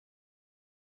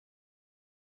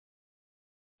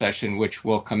session, which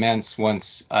will commence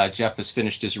once Jeff has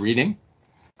finished his reading.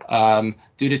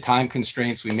 Due to time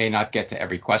constraints, we may not get to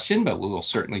every question, but we will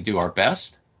certainly do our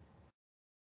best.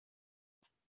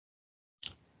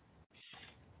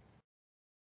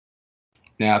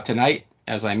 Now, tonight,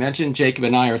 as I mentioned, Jacob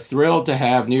and I are thrilled to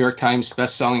have New York Times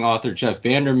bestselling author Jeff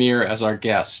VanderMeer as our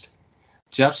guest.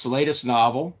 Jeff's latest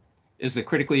novel is the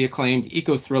critically acclaimed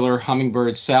eco-thriller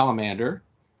Hummingbird Salamander.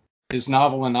 His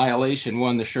novel Annihilation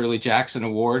won the Shirley Jackson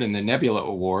Award and the Nebula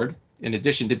Award, in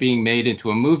addition to being made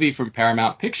into a movie from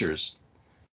Paramount Pictures.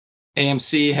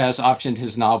 AMC has optioned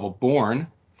his novel Born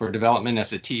for development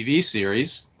as a TV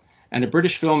series, and a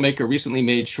British filmmaker recently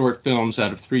made short films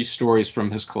out of 3 stories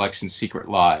from his collection Secret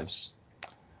Lives.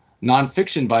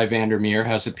 Nonfiction by VanderMeer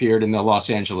has appeared in the Los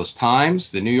Angeles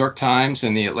Times, the New York Times,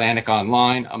 and the Atlantic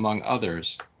Online, among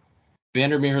others.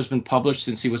 VanderMeer has been published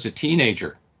since he was a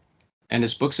teenager, and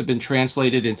his books have been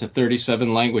translated into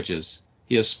 37 languages.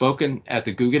 He has spoken at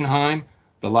the Guggenheim,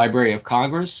 the Library of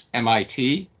Congress,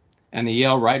 MIT, and the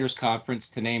Yale Writers Conference,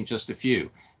 to name just a few.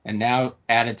 And now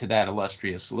added to that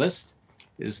illustrious list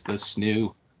is this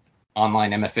new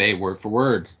online MFA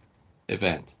word-for-word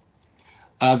event.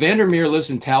 VanderMeer lives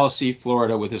in Tallahassee,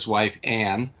 Florida, with his wife,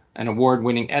 Anne, an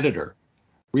award-winning editor.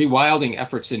 Rewilding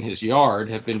efforts in his yard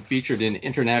have been featured in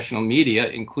international media,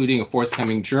 including a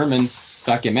forthcoming German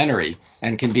documentary,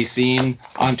 and can be seen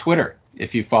on Twitter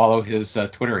if you follow his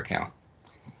Twitter account.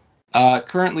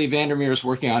 Currently, VanderMeer is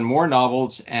working on more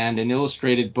novels and an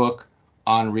illustrated book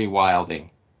on rewilding.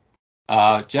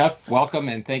 Jeff, welcome,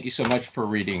 and thank you so much for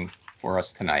reading for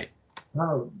us tonight.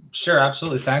 Oh, sure,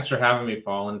 absolutely. Thanks for having me,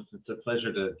 Paul, and it's a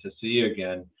pleasure to see you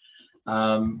again.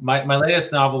 My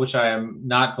latest novel, which I am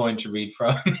not going to read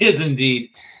from, is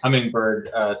indeed Hummingbird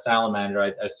Salamander.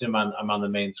 I assume I'm on the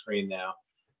main screen now,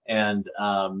 and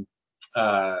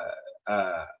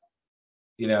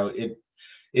you know,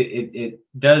 it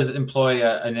does employ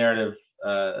a narrative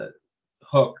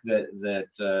hook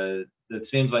that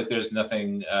seems like there's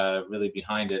nothing really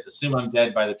behind it. Assume I'm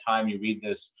dead by the time you read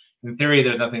this. In theory,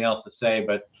 there's nothing else to say,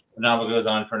 but the novel goes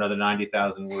on for another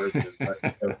 90,000 words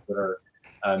that are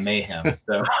mayhem.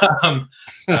 So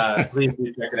please do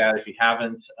check it out if you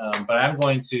haven't. But I'm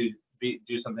going to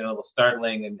do something a little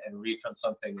startling and read from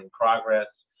something in progress.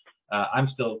 I'm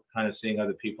still kind of seeing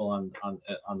other people on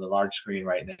the large screen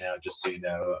right now, just so you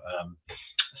know.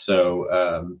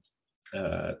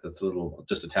 That's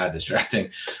just a tad distracting.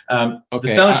 Okay.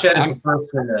 The Stone Shed is the first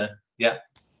in the, yeah.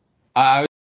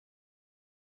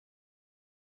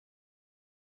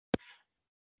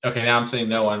 Okay, now I'm saying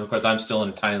no one. Of course, I'm still in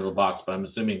a tiny little box, but I'm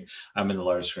assuming I'm in the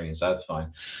large screen, so that's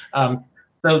fine.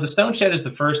 So the Stone Shed is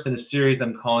the first in a series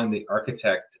I'm calling the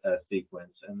Architect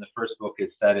sequence, and the first book is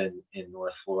set in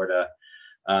North Florida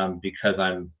because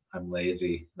I'm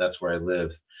lazy. That's where I live.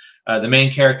 The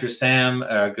main character, Sam,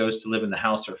 goes to live in the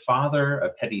house her father, a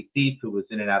petty thief who was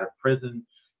in and out of prison,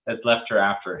 has left her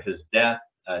after his death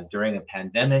during a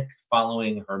pandemic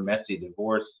following her messy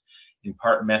divorce. In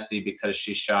part messy because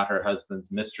she shot her husband's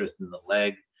mistress in the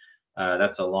leg.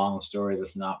 That's a long story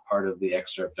that's not part of the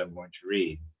excerpt I'm going to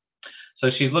read.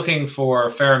 So she's looking for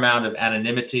a fair amount of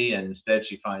anonymity, and instead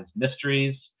she finds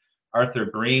mysteries. Arthur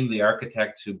Bream, the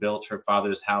architect who built her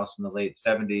father's house in the late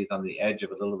 70s on the edge of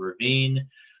a little ravine,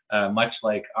 much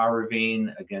like our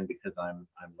ravine, again because I'm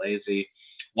lazy,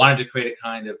 wanted to create a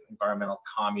kind of environmental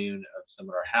commune of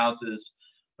similar houses.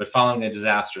 But following a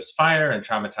disastrous fire and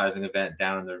traumatizing event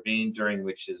down in the ravine during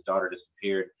which his daughter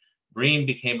disappeared, Bream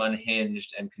became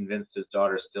unhinged and convinced his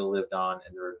daughter still lived on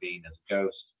in the ravine as a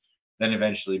ghost. Then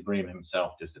eventually Bream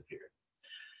himself disappeared.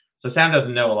 So Sam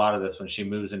doesn't know a lot of this when she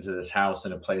moves into this house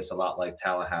in a place a lot like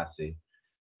Tallahassee.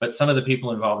 But some of the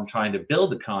people involved in trying to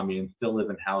build the commune still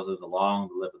live in houses along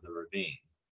the lip of the ravine.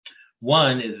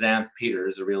 One is Xanth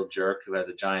Peters, a real jerk who has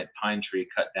a giant pine tree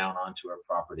cut down onto her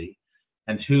property.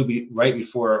 And right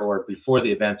before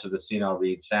the events of the scene I'll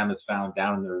read, Sam is found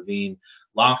down in the ravine,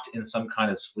 locked in some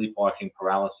kind of sleepwalking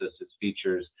paralysis, his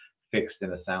features fixed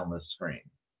in a soundless scream.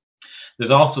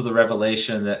 There's also the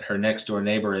revelation that her next-door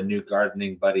neighbor and new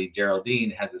gardening buddy,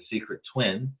 Geraldine, has a secret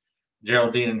twin.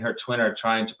 Geraldine and her twin are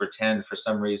trying to pretend for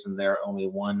some reason they're only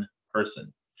one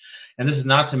person. And this is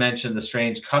not to mention the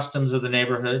strange customs of the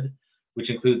neighborhood,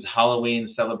 which includes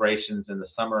Halloween celebrations in the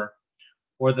summer,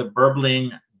 or the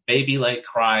burbling, baby-like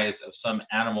cries of some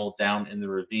animal down in the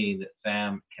ravine that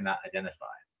Sam cannot identify.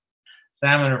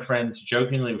 Sam and her friends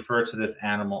jokingly refer to this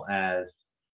animal as,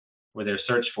 or their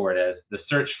search for it as, the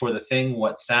search for the thing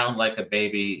what sound like a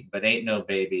baby but ain't no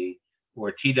baby,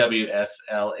 or TWSLABBAND,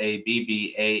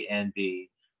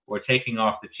 or taking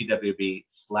off the TWB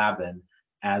slabbin,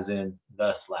 as in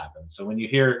the slapping. So when you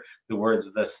hear the words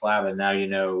the slapping, now you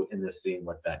know in this scene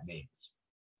what that means.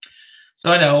 So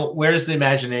I know, where's the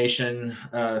imagination?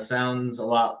 Sounds a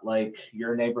lot like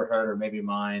your neighborhood or maybe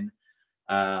mine.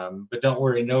 But don't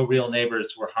worry, no real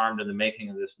neighbors were harmed in the making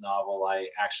of this novel. I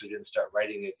actually didn't start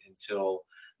writing it until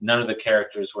none of the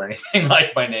characters were anything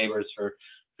like my neighbors, for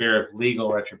fear of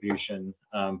legal retribution,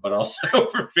 but also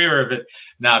for fear of it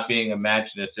not being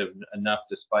imaginative enough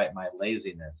despite my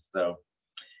laziness. So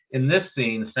in this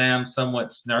scene, Sam's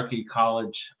somewhat snarky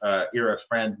college era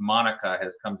friend Monica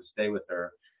has come to stay with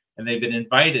her, and they've been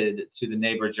invited to the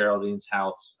neighbor Geraldine's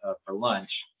house for lunch.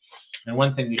 And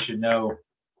one thing you should know,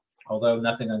 although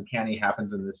nothing uncanny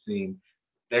happens in this scene,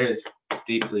 there is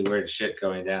deeply weird shit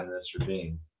going down in this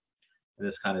ravine. And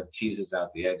this kind of teases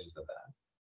out the edges of that.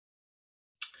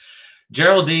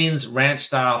 Geraldine's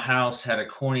ranch-style house had a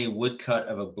corny woodcut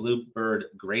of a bluebird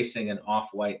gracing an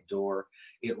off-white door.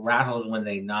 It rattled when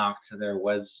they knocked. There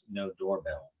was no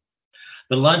doorbell.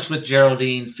 The lunch with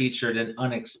Geraldine featured an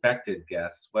unexpected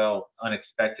guest. Well,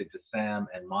 unexpected to Sam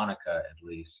and Monica, at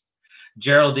least.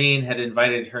 Geraldine had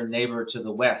invited her neighbor to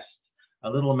the west, a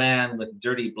little man with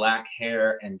dirty black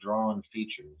hair and drawn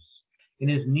features. In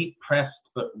his neat pressed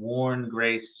but worn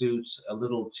gray suit, a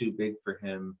little too big for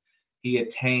him, he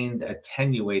attained an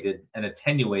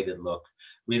attenuated look,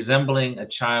 resembling a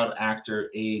child actor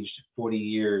aged 40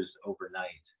 years overnight.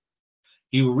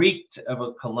 He reeked of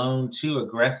a cologne too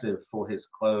aggressive for his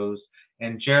clothes,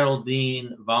 and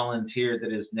Geraldine volunteered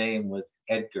that his name was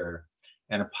Edgar,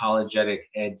 an apologetic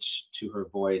edge to her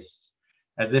voice,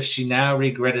 as if she now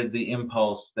regretted the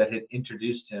impulse that had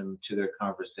introduced him to their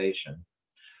conversation.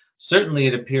 Certainly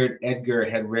it appeared Edgar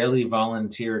had rarely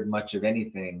volunteered much of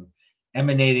anything,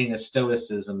 emanating a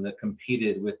stoicism that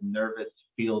competed with nervous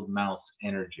field mouse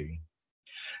energy.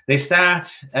 They sat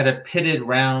at a pitted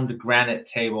round granite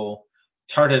table,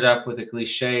 tarted up with a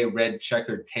cliché red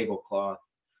checkered tablecloth,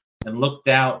 and looked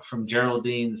out from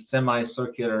Geraldine's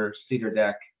semicircular cedar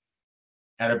deck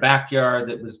at a backyard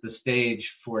that was the stage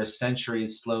for a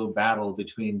centuries-slow battle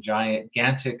between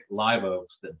gigantic live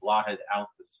oaks that blotted out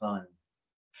the sun.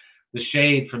 The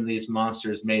shade from these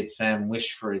monsters made Sam wish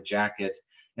for a jacket,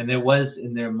 and there was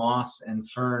in their moss and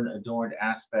fern-adorned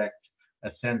aspect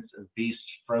a sense of beast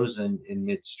frozen in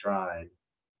mid-stride.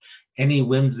 Any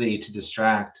whimsy to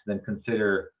distract, then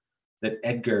consider that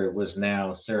Edgar was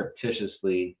now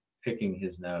surreptitiously picking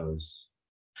his nose.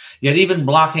 Yet even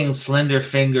blocking slender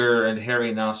finger and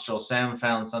hairy nostril, Sam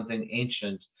found something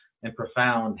ancient and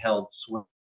profound held sway.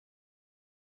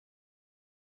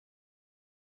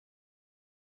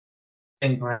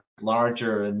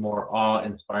 Larger and more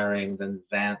awe-inspiring than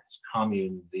Zant's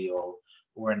commune zeal,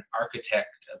 or an architect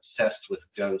obsessed with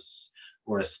ghosts,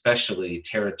 or especially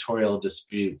territorial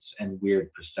disputes and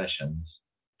weird processions.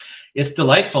 It's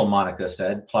delightful, Monica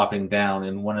said, plopping down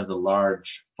in one of the large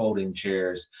folding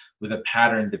chairs with a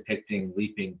pattern depicting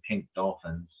leaping pink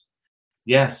dolphins.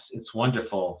 Yes, it's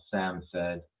wonderful, Sam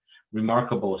said.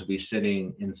 Remarkable to be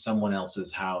sitting in someone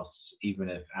else's house, even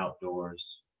if outdoors.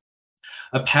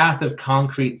 A path of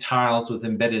concrete tiles with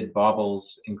embedded baubles,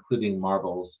 including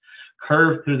marbles,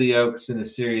 curved through the oaks in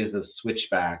a series of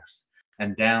switchbacks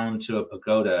and down to a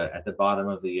pagoda at the bottom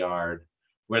of the yard,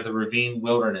 where the ravine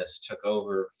wilderness took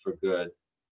over for good.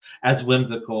 As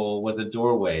whimsical was a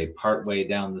doorway partway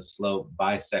down the slope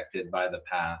bisected by the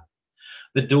path.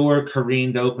 The door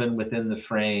careened open within the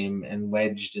frame and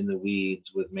wedged in the weeds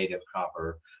was made of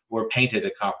copper, or painted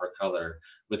a copper color,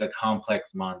 with a complex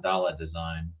mandala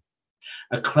design.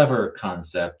 A clever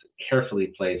concept,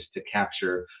 carefully placed to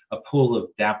capture a pool of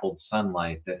dappled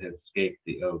sunlight that had escaped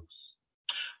the oaks.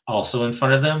 Also in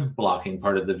front of them, blocking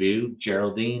part of the view,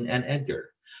 Geraldine and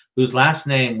Edgar, whose last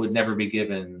name would never be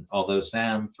given, although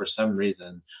Sam, for some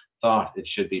reason, thought it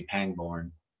should be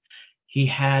Pangborn. He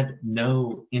had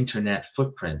no internet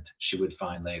footprint, she would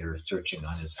find later, searching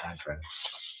on his address.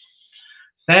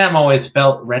 Sam always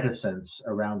felt reticence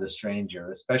around a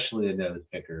stranger, especially a nose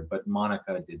picker, but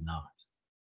Monica did not.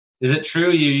 Is it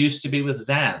true you used to be with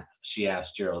Zant? She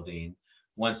asked Geraldine,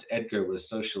 once Edgar was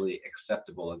socially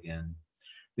acceptable again.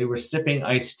 They were sipping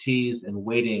iced teas and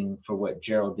waiting for what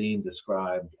Geraldine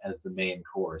described as the main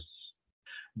course.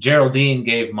 Geraldine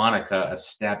gave Monica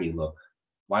a stabby look.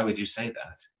 Why would you say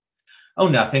that? Oh,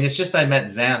 nothing. It's just I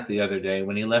met Zant the other day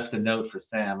when he left a note for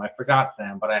Sam. I forgot,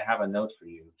 Sam, but I have a note for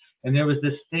you. And there was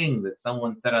this thing that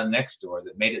someone said on Nextdoor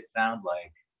that made it sound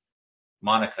like.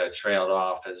 Monica trailed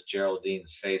off as Geraldine's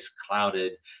face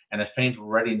clouded and a faint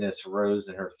ruddiness rose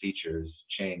in her features,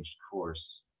 changed course.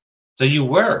 So you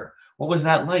were. What was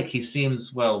that like? He seems,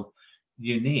 well,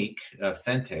 unique,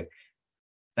 authentic.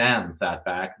 Sam sat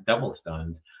back, double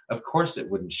stunned. Of course it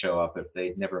wouldn't show up if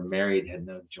they'd never married, had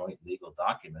no joint legal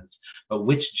documents. But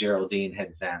which Geraldine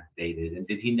had Xanth dated, and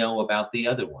did he know about the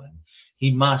other one?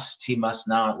 He must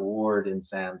not, Ward in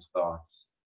Sam's thoughts.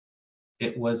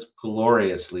 It was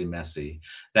gloriously messy,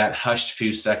 that hushed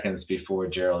few seconds before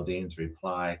Geraldine's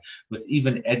reply, with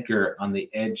even Edgar on the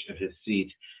edge of his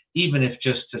seat, even if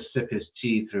just to sip his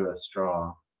tea through a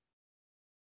straw.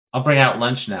 I'll bring out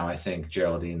lunch now, I think,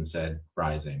 Geraldine said,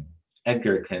 rising.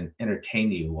 Edgar can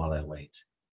entertain you while I wait.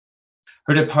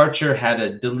 Her departure had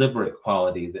a deliberate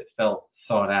quality that felt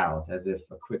thought out, as if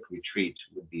a quick retreat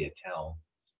would be a tell.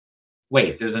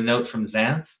 Wait, there's a note from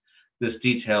Xanth? This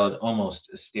detail had almost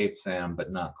escaped Sam,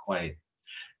 but not quite.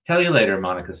 Tell you later,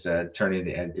 Monica said, turning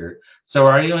to Edgar. So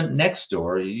are you next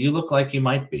door? You look like you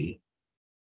might be.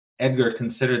 Edgar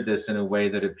considered this in a way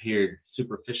that appeared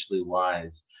superficially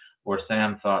wise, or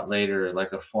Sam thought later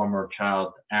like a former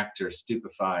child actor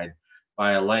stupefied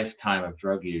by a lifetime of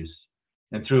drug use,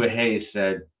 and through a haze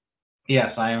said,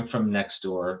 Yes, I am from next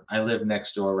door. I live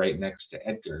next door right next to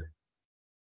Edgar.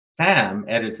 Sam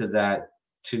added to that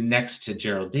to next to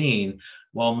Geraldine,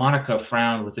 while Monica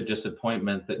frowned with the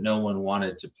disappointment that no one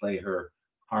wanted to play her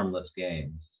harmless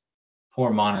games.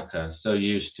 Poor Monica, so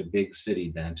used to big city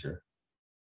banter.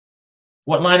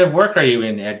 What line of work are you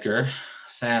in, Edgar?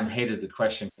 Sam hated the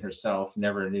question herself,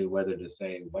 never knew whether to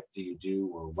say, What do you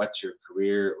do? Or what's your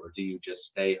career? Or do you just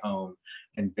stay home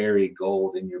and bury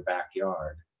gold in your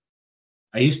backyard?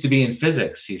 I used to be in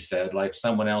physics, he said, like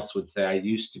someone else would say, I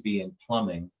used to be in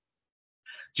plumbing.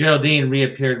 Geraldine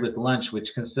reappeared with lunch, which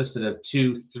consisted of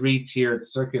two three-tiered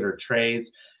circular trays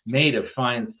made of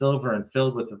fine silver and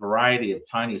filled with a variety of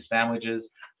tiny sandwiches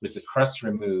with the crust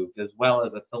removed, as well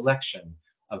as a selection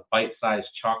of bite-sized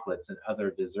chocolates and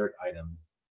other dessert items.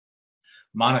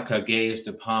 Monica gazed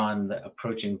upon the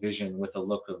approaching vision with a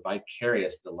look of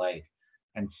vicarious delight,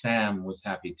 and Sam was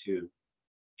happy too.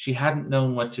 She hadn't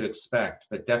known what to expect,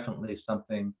 but definitely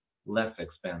something less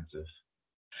expensive.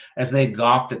 As they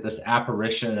gawped at this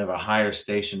apparition of a higher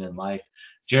station in life,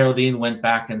 Geraldine went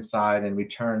back inside and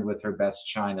returned with her best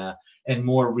china and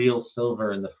more real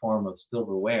silver in the form of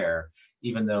silverware,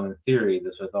 even though in theory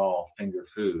this was all finger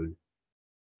food.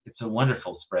 It's a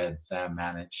wonderful spread, Sam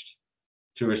managed.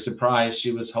 To her surprise,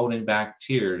 she was holding back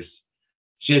tears.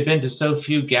 She had been to so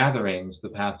few gatherings the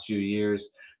past few years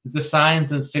that the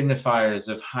signs and signifiers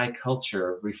of high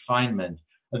culture, of refinement,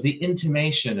 of the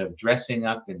intimation of dressing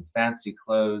up in fancy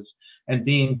clothes and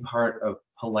being part of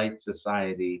polite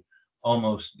society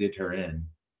almost did her in,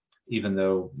 even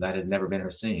though that had never been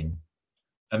her scene.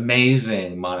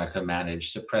 Amazing, Monica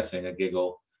managed, suppressing a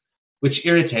giggle, which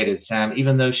irritated Sam,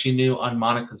 even though she knew on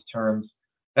Monica's terms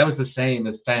that was the same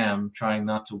as Sam trying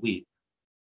not to weep.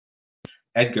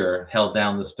 Edgar held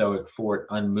down the stoic fort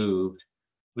unmoved,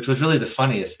 which was really the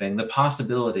funniest thing, the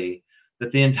possibility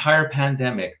that the entire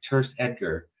pandemic, terse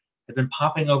Edgar, had been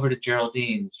popping over to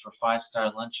Geraldine's for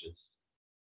five-star lunches.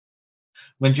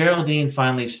 When Geraldine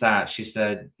finally sat, she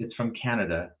said, It's from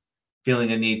Canada,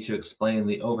 feeling a need to explain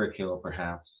the overkill,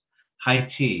 perhaps.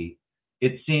 High tea.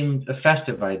 It seemed a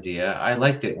festive idea. I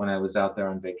liked it when I was out there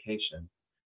on vacation.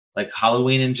 Like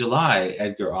Halloween in July,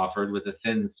 Edgar offered with a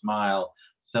thin smile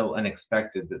so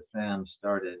unexpected that Sam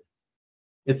started.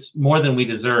 It's more than we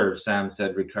deserve, Sam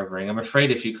said, recovering. I'm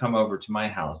afraid if you come over to my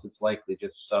house, it's likely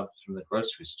just subs from the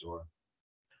grocery store.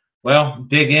 Well,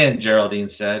 dig in,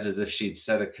 Geraldine said, as if she'd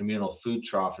set a communal food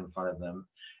trough in front of them,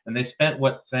 and they spent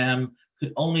what Sam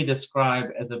could only describe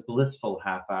as a blissful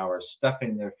half hour,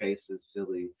 stuffing their faces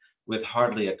silly, with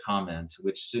hardly a comment,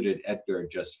 which suited Edgar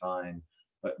just fine,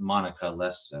 but Monica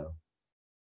less so.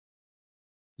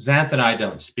 Xanth and I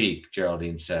don't speak,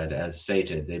 Geraldine said, as,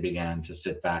 sated, they began to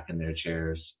sit back in their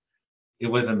chairs. It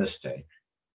was a mistake.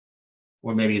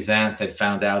 Or maybe Xanth had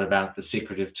found out about the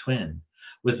secretive twin.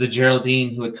 Was the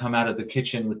Geraldine who had come out of the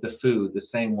kitchen with the food the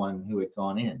same one who had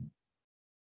gone in?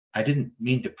 I didn't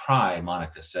mean to pry,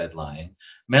 Monica said, lying.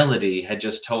 Melody had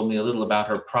just told me a little about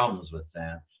her problems with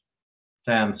Xanth.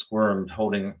 Sam squirmed,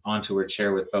 holding onto her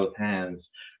chair with both hands.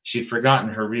 She'd forgotten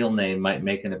her real name might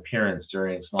make an appearance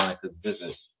during Monica's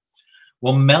visit.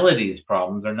 Well, Melody's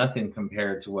problems are nothing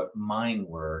compared to what mine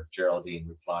were, Geraldine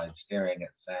replied, staring at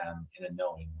Sam in a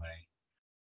knowing way.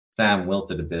 Sam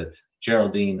wilted a bit.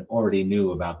 Geraldine already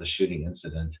knew about the shooting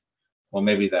incident. Well,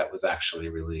 maybe that was actually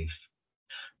a relief.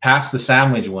 Pass the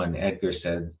sandwich one, Edgar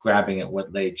said, grabbing at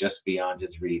what lay just beyond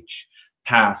his reach.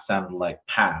 Pass sounded like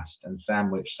past, and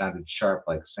sandwich sounded sharp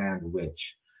like sandwich,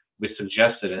 which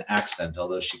suggested an accent,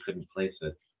 although she couldn't place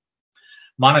it.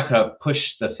 Monica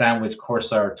pushed the sandwich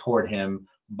corsar toward him,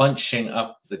 bunching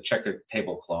up the checkered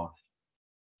tablecloth.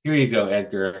 Here you go,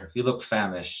 Edgar. You look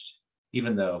famished.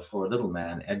 even though for a little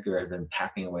man, Edgar had been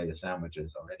packing away the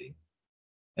sandwiches already.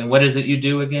 And what is it you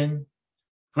do again?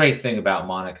 Great thing about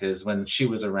Monica is when she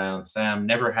was around, Sam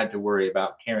never had to worry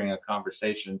about carrying a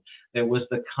conversation. There was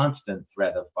the constant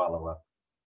threat of follow up.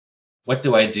 What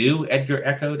do I do? Edgar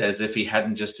echoed, as if he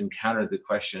hadn't just encountered the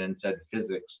question and said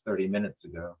physics 30 minutes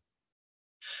ago.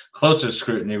 Closer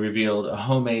scrutiny revealed a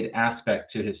homemade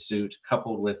aspect to his suit,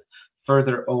 coupled with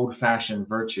further old fashioned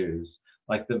virtues,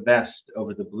 like the vest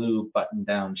over the blue button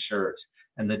down shirt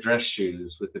and the dress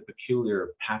shoes with the peculiar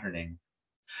patterning.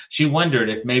 She wondered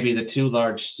if maybe the too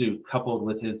large suit, coupled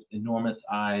with his enormous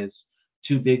eyes,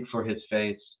 too big for his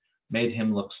face, made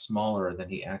him look smaller than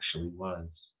he actually was.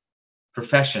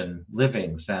 Profession,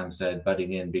 living, Sam said,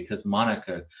 butting in, because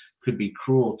Monica could be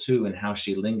cruel too in how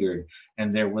she lingered,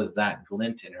 and there was that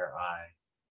glint in her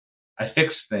eye. I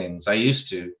fixed things. I used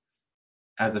to,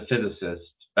 as a physicist,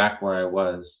 back where I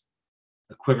was.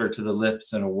 A quiver to the lips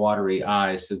and a watery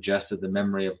eye suggested the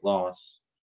memory of loss.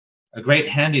 A great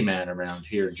handyman around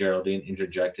here, Geraldine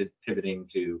interjected, pivoting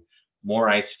to more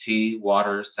iced tea,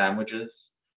 water, sandwiches.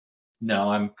 No,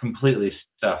 I'm completely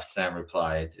stuffed, Sam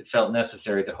replied. It felt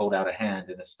necessary to hold out a hand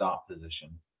in a stop position.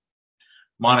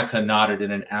 Monica nodded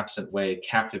in an absent way,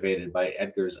 captivated by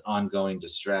Edgar's ongoing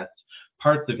distress.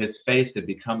 Parts of his face had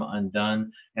become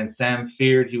undone, and Sam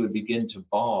feared he would begin to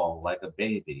bawl like a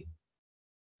baby.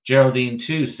 Geraldine,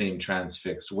 too, seemed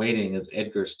transfixed, waiting as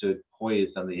Edgar stood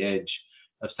poised on the edge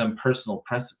of some personal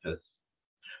precipice.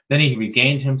 Then he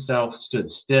regained himself, stood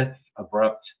stiff,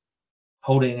 abrupt,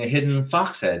 holding a hidden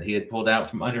fox head he had pulled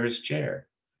out from under his chair.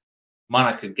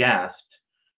 Monica gasped.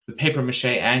 The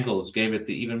papier-mâché angles gave it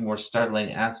the even more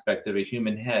startling aspect of a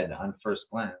human head on first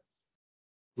glance.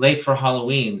 Late for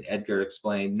Halloween, Edgar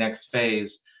explained, next phase,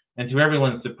 and to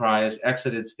everyone's surprise,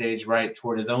 exited stage right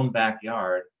toward his own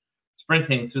backyard,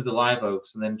 sprinting through the live oaks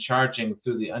and then charging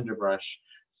through the underbrush,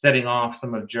 setting off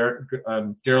some of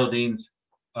Geraldine's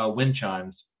wind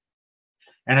chimes.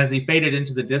 And as he faded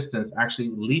into the distance,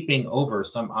 actually leaping over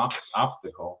some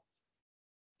obstacle,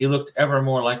 he looked ever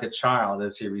more like a child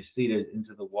as he receded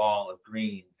into the wall of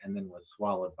green and then was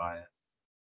swallowed by it.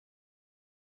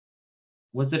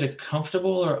 Was it a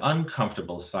comfortable or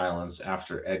uncomfortable silence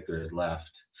after Edgar had left?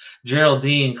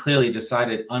 Geraldine clearly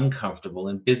decided uncomfortable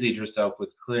and busied herself with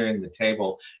clearing the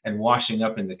table and washing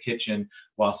up in the kitchen,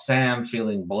 while Sam,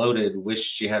 feeling bloated, wished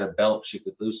she had a belt she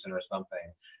could loosen or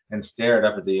something, and stared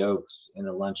up at the oaks in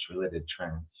a lunch-related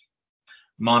trance.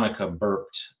 Monica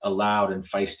burped, a loud and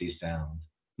feisty sound.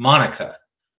 Monica!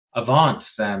 Avant,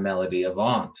 Sam Melody,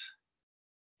 avant!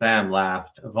 Sam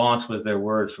laughed. Avant was their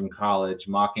word from college,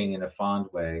 mocking in a fond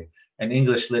way an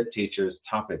English lit teacher's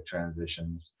topic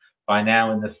transitions. By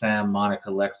now in the Sam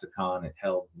Monica lexicon, it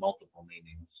held multiple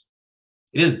meanings.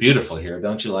 It is beautiful here,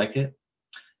 don't you like it?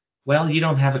 Well, you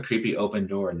don't have a creepy open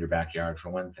door in your backyard,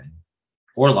 for one thing.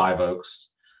 Or live oaks.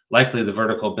 Likely the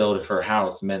vertical build of her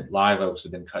house meant live oaks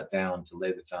had been cut down to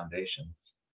lay the foundations.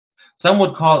 Some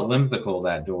would call it whimsical,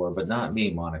 that door, but not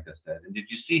me, Monica said. And did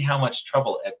you see how much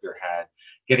trouble Edgar had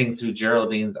getting through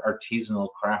Geraldine's artisanal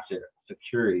crafted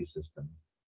security system?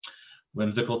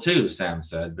 Whimsical too, Sam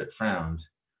said, but frowned.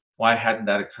 Why hadn't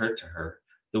that occurred to her?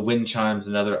 The wind chimes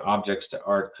and other objects to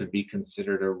art could be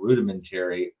considered a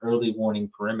rudimentary, early warning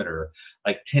perimeter,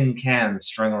 like tin cans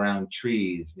strung around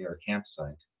trees near a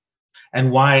campsite.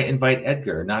 And why invite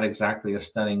Edgar, not exactly a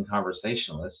stunning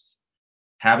conversationalist?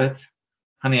 Habits?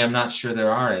 Honey, I'm not sure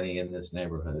there are any in this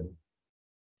neighborhood.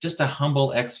 Just a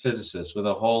humble ex-physicist with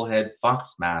a whole head fox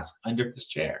mask under his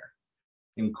chair.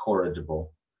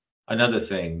 Incorrigible. Another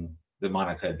thing that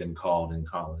Monica had been called in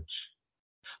college.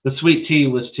 The sweet tea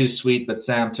was too sweet, but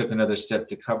Sam took another step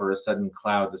to cover a sudden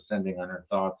cloud descending on her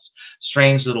thoughts.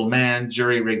 Strange little man,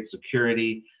 jury-rigged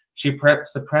security. She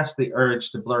suppressed the urge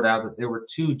to blurt out that there were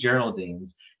two Geraldines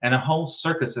and a whole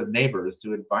circus of neighbors who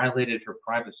had violated her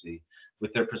privacy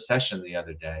with their procession the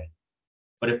other day.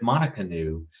 But if Monica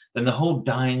knew, then the whole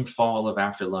dying fall of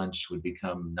after lunch would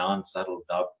become non-subtle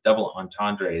double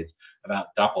entendres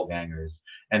about doppelgangers,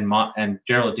 and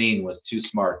Geraldine was too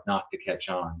smart not to catch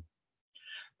on.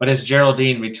 But as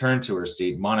Geraldine returned to her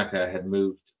seat, Monica had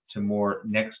moved to more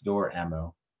next-door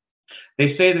ammo.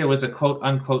 They say there was a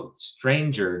quote-unquote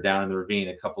stranger down in the ravine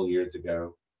a couple years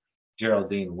ago.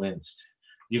 Geraldine winced.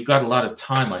 You've got a lot of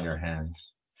time on your hands.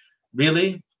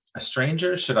 Really? A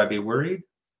stranger? Should I be worried?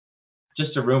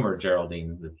 Just a rumor,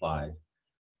 Geraldine replied.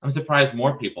 I'm surprised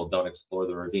more people don't explore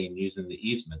the ravine using the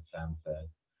easement, Sam said.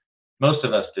 Most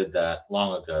of us did that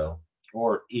long ago,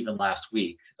 or even last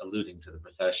week, alluding to the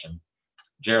procession.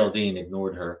 Geraldine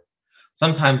ignored her.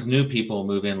 Sometimes new people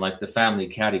move in like the family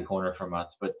caddy corner from us,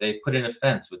 but they put in a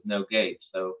fence with no gate,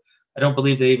 so I don't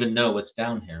believe they even know what's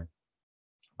down here.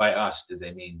 By us, did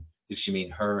she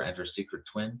mean her and her secret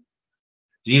twin?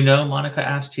 Do you know, Monica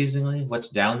asked teasingly, what's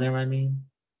down there, I mean?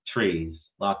 Trees,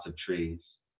 lots of trees.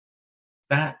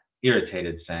 That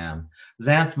irritated Sam.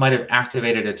 Xanth might have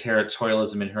activated a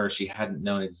territorialism in her she hadn't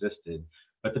known existed,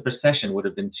 but the procession would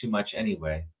have been too much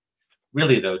anyway.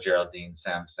 Really, though, Geraldine,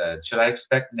 Sam said, should I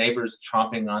expect neighbors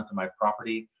tromping onto my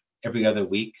property every other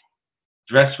week?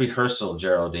 Dress rehearsal,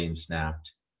 Geraldine snapped.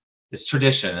 It's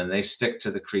tradition, and they stick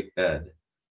to the creek bed.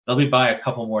 They'll be by a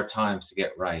couple more times to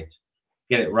get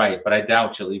it right, but I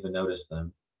doubt you'll even notice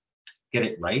them. Get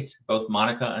it right? Both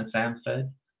Monica and Sam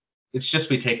said. It's just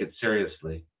we take it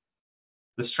seriously.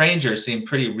 The stranger seemed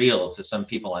pretty real to some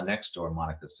people on next door,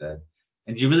 Monica said.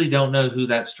 And you really don't know who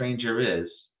that stranger is?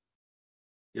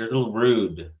 You're a little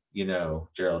rude, you know,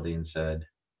 Geraldine said.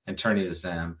 And turning to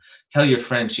Sam, tell your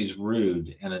friend she's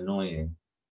rude and annoying.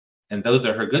 And those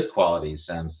are her good qualities,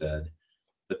 Sam said.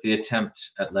 But the attempt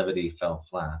at levity fell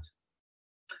flat.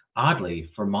 Oddly,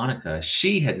 for Monica,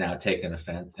 she had now taken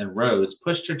offense, and Rose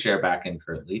pushed her chair back in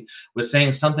curtly, was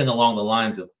saying something along the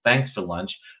lines of thanks for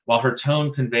lunch, while her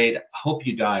tone conveyed hope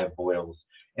you die of boils,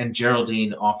 and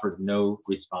Geraldine offered no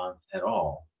response at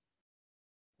all,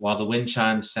 while the wind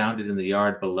chimes sounded in the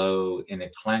yard below in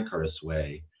a clankerous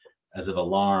way, as of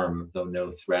alarm, though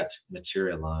no threat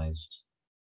materialized.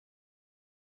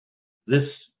 This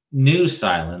new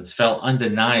silence fell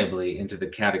undeniably into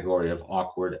the category of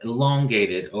awkward,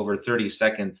 elongated over 30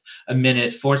 seconds, a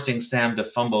minute, forcing Sam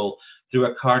to fumble through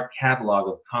a card catalog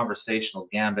of conversational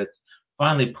gambits,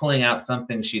 finally pulling out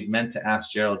something she'd meant to ask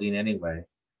Geraldine anyway.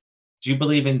 Do you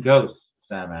believe in ghosts?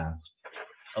 Sam asked.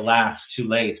 Alas, too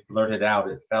late, blurted out,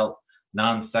 it felt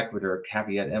non sequitur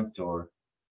caveat emptor.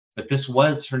 But this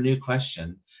was her new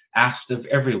question, asked of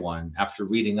everyone after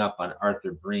reading up on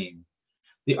Arthur Bream.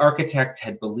 The architect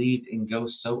had believed in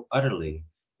ghosts so utterly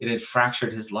it had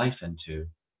fractured his life in two.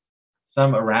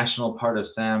 Some irrational part of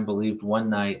Sam believed one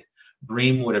night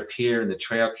Bream would appear in the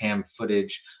trail cam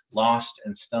footage, lost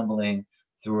and stumbling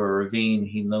through a ravine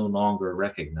he no longer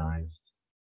recognized.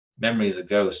 Memory's a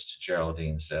ghost,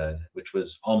 Geraldine said, which was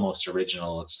almost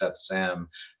original, except Sam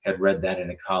had read that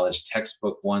in a college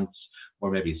textbook once,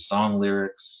 or maybe song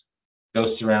lyrics.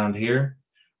 Ghosts around here?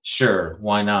 Sure,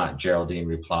 why not? Geraldine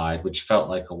replied, which felt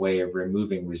like a way of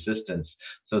removing resistance,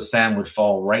 so Sam would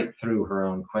fall right through her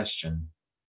own question.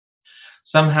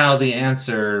 Somehow the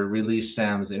answer released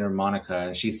Sam's inner Monica,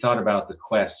 and she thought about the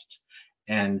quest,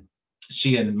 and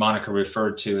she and Monica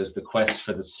referred to as the quest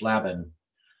for the Slavin.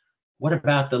 What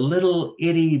about the little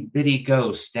itty-bitty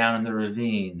ghost down in the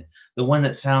ravine? The one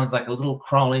that sounds like a little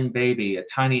crawling baby, a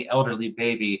tiny elderly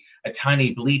baby, a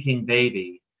tiny bleating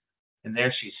baby. And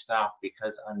there she stopped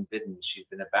because unbidden she'd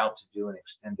been about to do an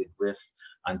extended riff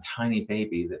on Tiny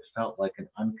Baby that felt like an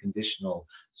unconditional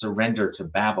surrender to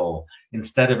babble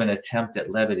instead of an attempt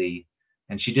at levity,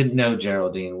 and she didn't know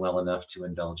Geraldine well enough to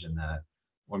indulge in that,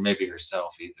 or maybe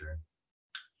herself either.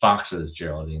 Foxes,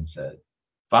 Geraldine said.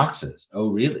 Foxes? Oh,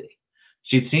 really?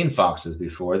 She'd seen foxes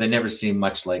before. They never seemed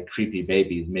much like creepy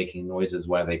babies making noises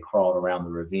while they crawled around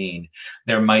the ravine.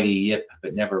 Their mighty yip,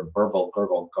 but never burble,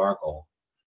 gurgle, gargle.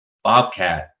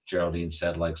 Bobcat, Geraldine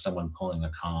said, like someone pulling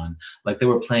a con, like they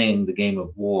were playing the game of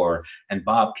war, and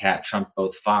Bobcat trumped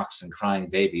both fox and crying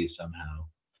babies somehow.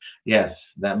 Yes,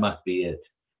 that must be it.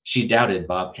 She doubted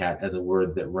Bobcat as a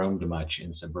word that roamed much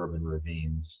in suburban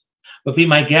ravines. But be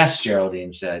my guest,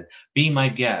 Geraldine said. Be my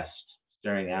guest,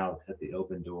 staring out at the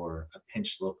open door, a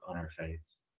pinched look on her face.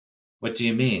 What do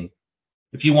you mean?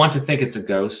 If you want to think it's a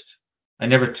ghost, I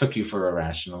never took you for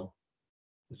irrational.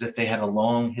 As if they had a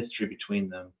long history between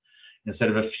them, instead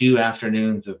of a few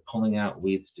afternoons of pulling out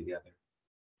weeds together.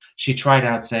 She tried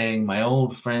out saying, my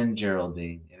old friend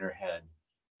Geraldine, in her head,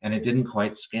 and it didn't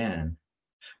quite scan.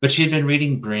 But she had been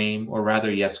reading Bream, or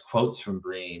rather, yes, quotes from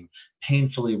Bream,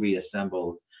 painfully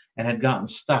reassembled, and had gotten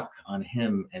stuck on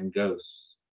him and ghosts.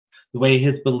 The way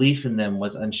his belief in them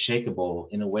was unshakable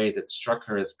in a way that struck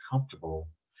her as comfortable,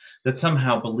 that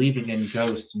somehow believing in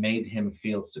ghosts made him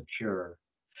feel secure,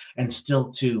 and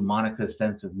still, too, Monica's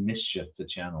sense of mischief to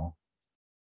channel.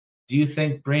 Do you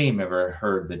think Bream ever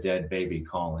heard the dead baby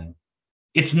calling?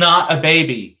 It's not a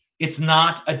baby! It's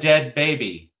not a dead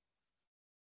baby!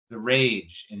 The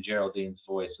rage in Geraldine's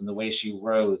voice and the way she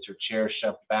rose, her chair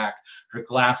shoved back, her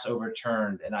glass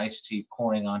overturned, and iced tea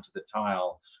pouring onto the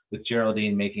tile, with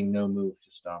Geraldine making no move to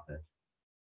stop it.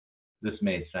 This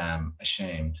made Sam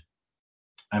ashamed.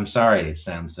 I'm sorry,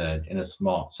 Sam said in a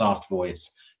small, soft voice,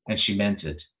 and she meant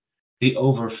it. The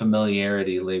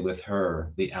over-familiarity lay with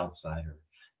her, the outsider,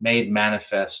 made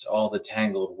manifest all the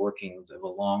tangled workings of a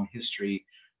long history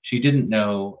She didn't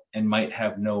know and might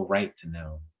have no right to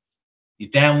know. You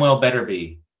damn well better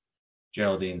be,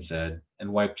 Geraldine said,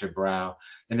 and wiped her brow,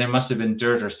 and there must have been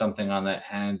dirt or something on that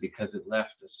hand because it left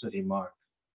a sooty mark.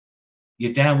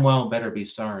 You damn well better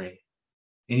be sorry.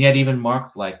 And yet even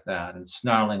marked like that, and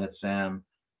snarling at Sam,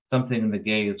 something in the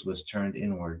gaze was turned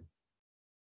inward.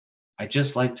 I'd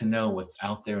just like to know what's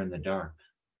out there in the dark.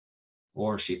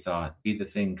 Or, she thought, be the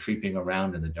thing creeping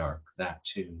around in the dark, that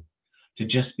too. To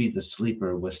just be the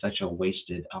sleeper was such a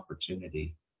wasted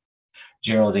opportunity.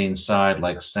 Geraldine sighed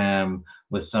like Sam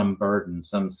with some burden,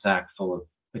 some sack full of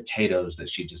potatoes that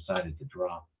she decided to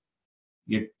drop.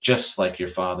 You're just like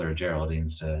your father,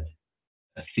 Geraldine said.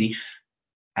 A thief,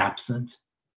 absent,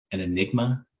 an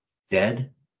enigma,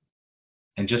 dead.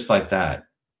 And just like that,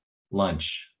 lunch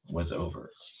was over.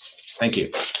 Thank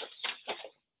you.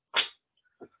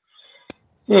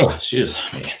 Oh, excuse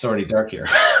me. It's already dark here.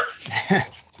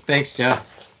 Thanks, Jeff.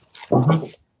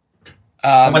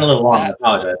 I went a little long. I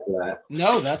apologize for that.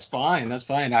 No, that's fine. That's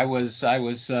fine. I was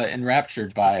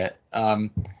enraptured by it.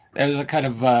 There was a kind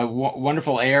of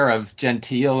wonderful air of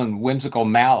genteel and whimsical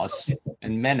malice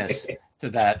and menace to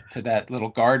that little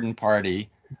garden party.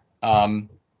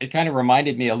 It kind of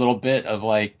reminded me a little bit of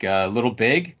like Little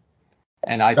Big,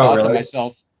 and I thought to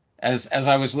myself, as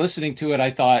I was listening to it,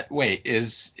 I thought, wait,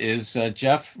 is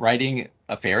Jeff writing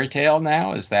a fairy tale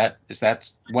now? Is that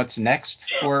what's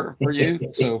next for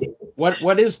you? So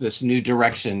what is this new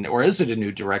direction, or is it a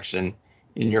new direction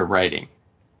in your writing?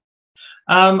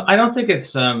 I don't think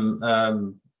it's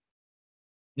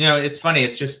it's funny.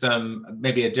 It's just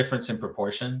maybe a difference in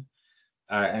proportion.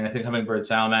 And I think Hummingbird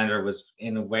Salamander was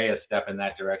in a way a step in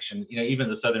that direction. Even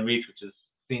the Southern Reach, which is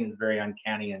seen as very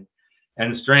uncanny and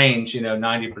strange,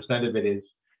 90% of it is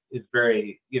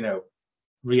very,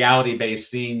 reality-based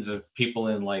scenes of people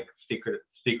in like the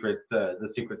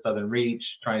secret Southern Reach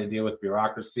trying to deal with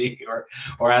bureaucracy or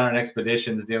out on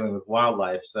expeditions dealing with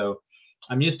wildlife. So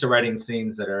I'm used to writing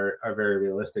scenes that are very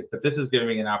realistic, but this is giving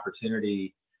me an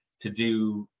opportunity to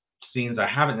do scenes I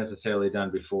haven't necessarily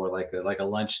done before, like a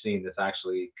lunch scene that's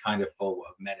actually kind of full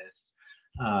of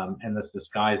menace and that's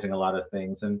disguising a lot of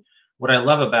things. And what I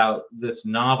love about this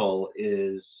novel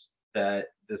is that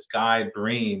this guy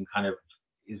Bream kind of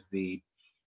is the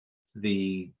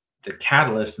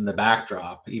catalyst and the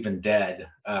backdrop, even dead,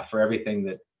 for everything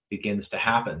that begins to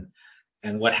happen.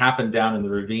 And what happened down in the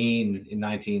ravine in the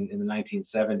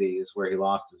 1970s, where he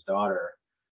lost his daughter,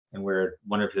 and where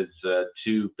one of his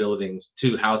two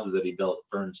houses that he built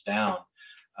burns down,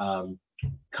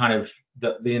 kind of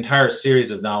the entire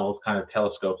series of novels kind of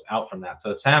telescopes out from that.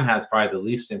 So Sam has probably the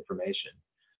least information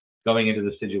going into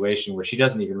the situation where she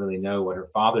doesn't even really know what her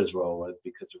father's role was,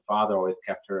 because her father always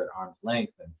kept her at arm's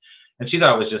length. And she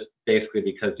thought it was just basically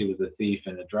because he was a thief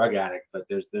and a drug addict, but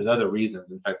there's other reasons.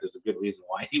 In fact, there's a good reason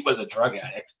why he was a drug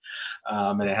addict,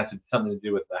 and it has something to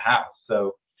do with the house.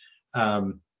 So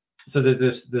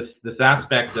there's this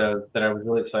aspect that I was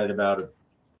really excited about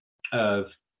of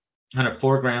kind of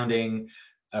foregrounding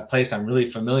a place I'm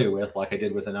really familiar with, like I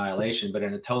did with Annihilation, but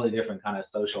in a totally different kind of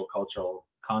social cultural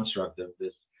construct of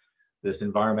this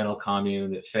environmental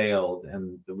commune that failed,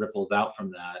 and the ripples out from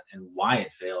that, and why it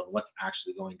failed, and what's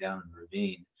actually going down in the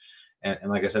ravine. And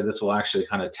like I said, this will actually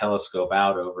kind of telescope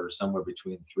out over somewhere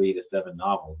between 3 to 7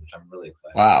 novels, which I'm really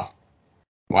excited about.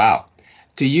 Wow.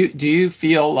 Do you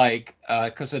feel like,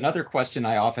 because another question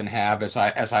I often have as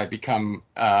I become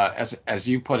as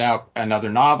you put out another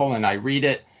novel and I read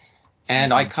it,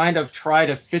 and I kind of try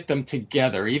to fit them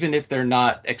together, even if they're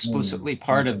not explicitly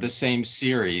part of the same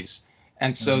series.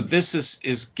 And so this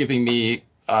is giving me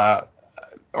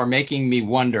or making me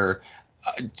wonder,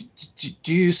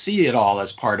 do you see it all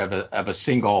as part of a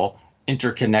single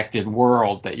interconnected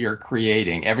world that you're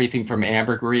creating? Everything from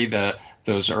Ambergris,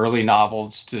 those early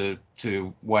novels,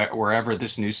 to wherever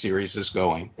this new series is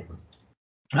going.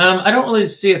 I don't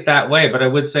really see it that way, but I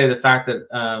would say the fact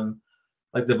that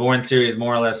like the Bourne series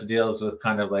more or less deals with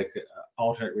kind of like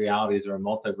alternate realities or a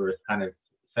multiverse, kind of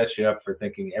sets you up for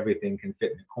thinking everything can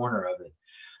fit in a corner of it.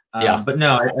 But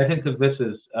no, I think that this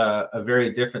is a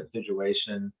very different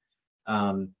situation,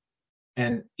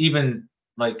 and even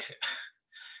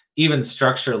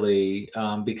structurally,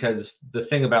 because the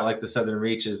thing about like the Southern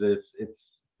Reach is it's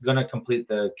going to complete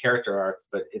the character arc,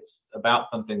 but it's about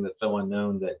something that's so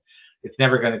unknown that it's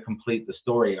never going to complete the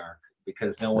story arc,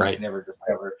 because no one can ever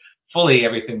discover fully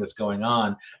everything that's going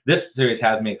on. This series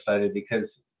has me excited because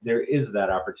there is that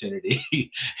opportunity,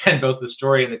 and both the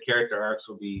story and the character arcs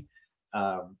will be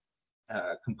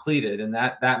completed, and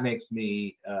that makes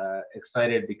me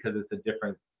excited, because it's a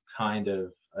different kind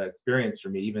of experience for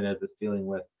me, even as it's dealing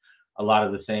with a lot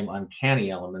of the same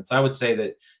uncanny elements. I would say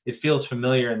that it feels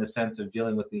familiar in the sense of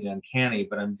dealing with the uncanny,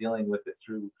 but I'm dealing with it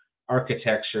through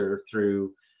architecture,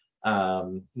 through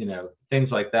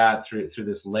things like that, through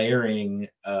this layering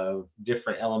of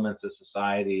different elements of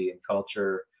society and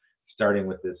culture, starting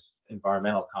with this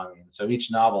environmental commune. So each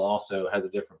novel also has a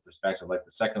different perspective. Like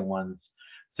the second one's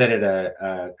set at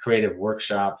a creative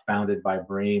workshop founded by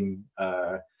Bream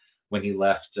when he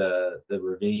left the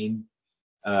ravine,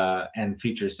 and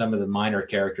features some of the minor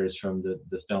characters from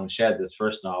the Stone Shed, this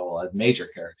first novel, as major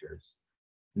characters.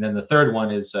 And then the third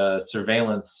one is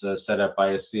surveillance set up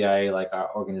by a CIA-like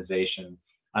organization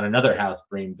on another house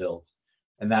Bream built.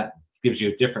 And that gives you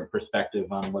a different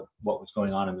perspective on what was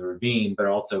going on in the ravine, but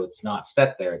also it's not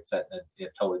set there. It's set in a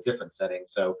totally different setting.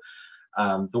 So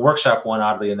the workshop one,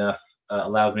 oddly enough,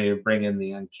 allows me to bring in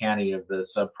the uncanny of the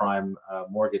subprime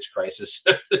mortgage crisis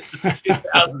of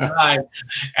 2009,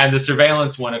 and the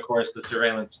surveillance one, of course, the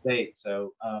surveillance state.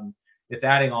 So it's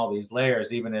adding all these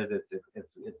layers, even as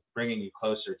it's bringing you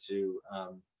closer to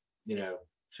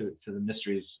to the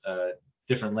mysteries,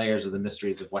 different layers of the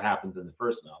mysteries of what happens in the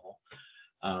first novel.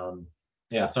 So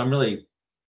I'm really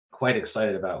quite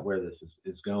excited about where this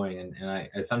is going, and I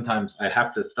sometimes I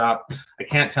have to stop. I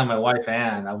can't tell my wife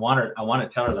Anne. I want to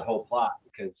tell her the whole plot,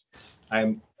 because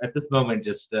I'm at this moment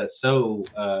just so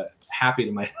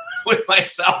happy with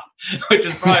myself, which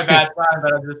is probably a bad sign,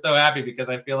 but I'm just so happy because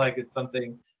I feel like it's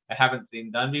something I haven't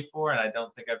seen done before, and I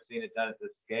don't think I've seen it done at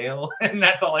this scale, and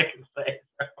that's all I can say.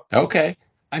 Okay.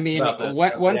 I mean, about the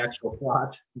actual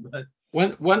plot. But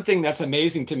one thing that's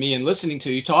amazing to me in listening to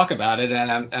you talk about it,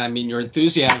 and I mean, your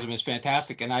enthusiasm is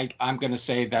fantastic, and I'm going to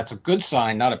say that's a good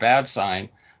sign, not a bad sign.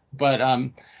 But I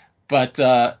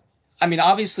mean,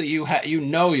 obviously you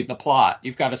know the plot.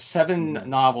 You've got a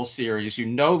 7-novel series. You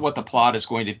know what the plot is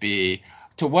going to be.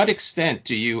 To what extent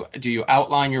do you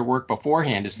outline your work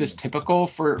beforehand? Is this typical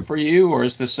for you, or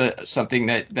is this something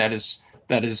that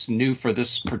is new for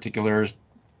this particular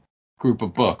group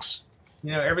of books?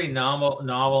 Every novel,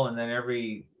 and then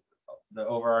the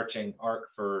overarching arc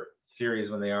for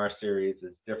series, when they are series,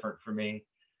 is different for me.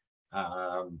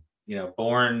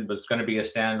 Born was going to be a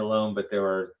standalone, but there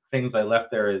were things I left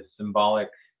there as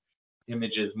symbolic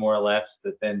images, more or less,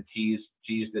 that then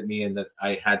teased at me, and that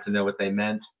I had to know what they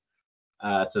meant.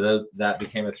 So that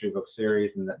became a 3-book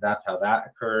series, and that's how that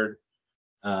occurred.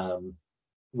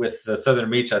 With the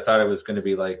Southern Reach, I thought it was going to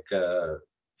be like 4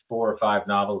 or 5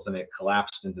 novels, and it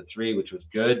collapsed into 3, which was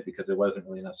good because there wasn't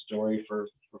really enough story for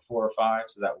 4 or 5,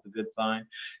 so that was a good sign.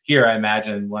 Here, I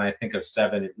imagine when I think of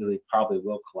 7, it really probably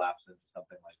will collapse into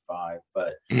something like 5.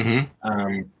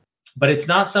 But it's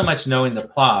not so much knowing the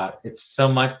plot; it's so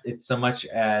much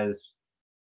as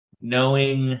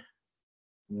knowing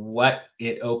what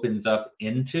it opens up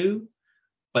into.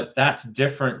 But that's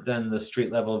different than the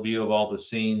street level view of all the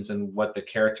scenes and what the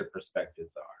character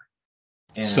perspectives are.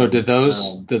 And, so do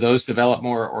those develop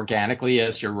more organically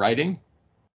as you're writing?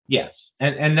 Yes,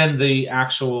 and then the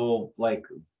actual, like,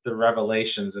 the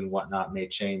revelations and whatnot may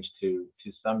change to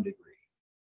some degree.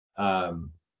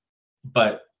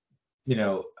 But it's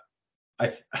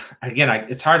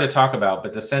hard to talk about.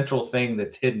 But the central thing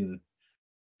that's hidden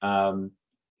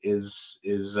is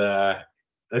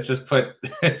let's just put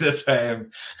it this way.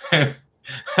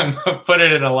 I'm gonna put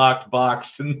it in a locked box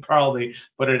and probably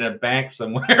put it in a bank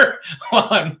somewhere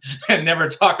and never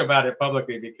talk about it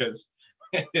publicly, because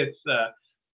it's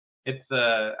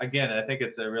again, I think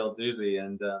it's a real doozy.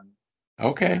 And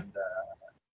okay.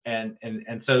 And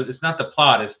so it's not the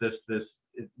plot. It's this.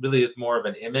 It really is more of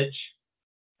an image,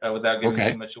 without giving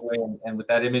too much away. And with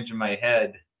that image in my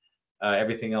head,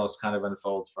 everything else kind of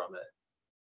unfolds from it.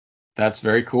 That's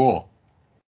very cool.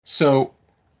 So,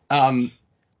 I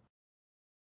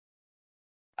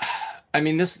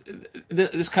mean, this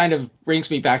kind of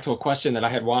brings me back to a question that I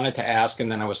had wanted to ask, and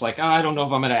then I was like, I don't know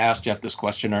if I'm going to ask Jeff this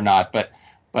question or not, but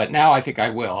now I think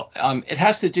I will. It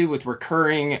has to do with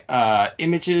recurring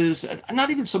images,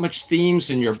 not even so much themes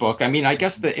in your book. I mean, I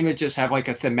guess the images have like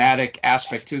a thematic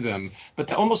aspect to them,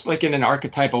 but almost like in an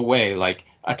archetypal way, like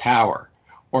a tower,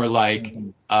 or like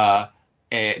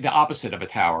the opposite of a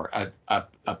tower,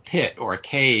 a pit or a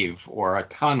cave or a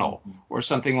tunnel or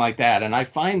something like that. And I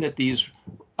find that these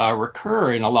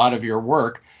recur in a lot of your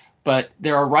work, but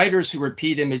there are writers who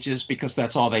repeat images because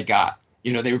that's all they got.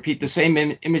 They repeat the same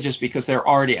images because they're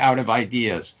already out of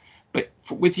ideas. But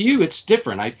with you, it's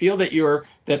different. I feel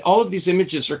that all of these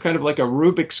images are kind of like a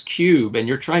Rubik's cube, and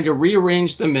you're trying to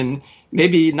rearrange them in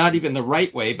maybe not even the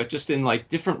right way, but just in like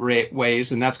different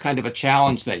ways. And that's kind of a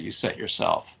challenge that you set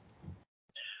yourself.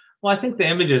 Well, I think the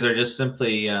images are just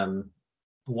simply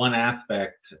one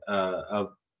aspect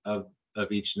of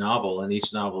each novel, and each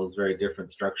novel is very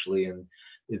different structurally and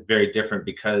is very different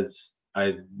because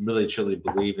I really truly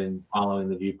believe in following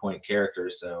the viewpoint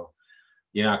character. So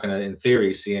you're not going to, in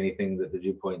theory, see anything that the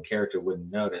viewpoint character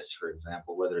wouldn't notice. For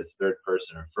example, whether it's third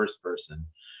person or first person.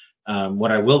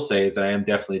 What I will say is that I am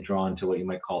definitely drawn to what you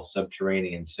might call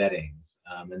subterranean settings,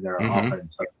 and there are Mm-hmm. often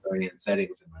subterranean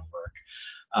settings in my work.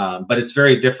 But it's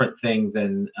very different thing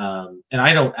than, and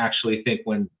I don't actually think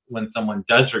when someone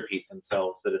does repeat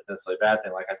themselves that it's necessarily a bad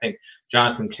thing. Like I think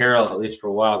Jonathan Carroll, at least for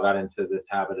a while, got into this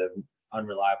habit of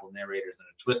unreliable narrators and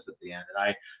a twist at the end,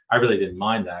 and I really didn't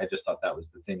mind that. I just thought that was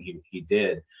the thing he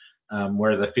did.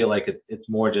 Whereas I feel like it's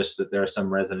more just that there are some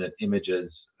resonant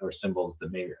images or symbols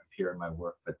that may appear in my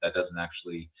work, but that doesn't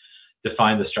actually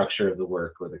define the structure of the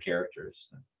work or the characters.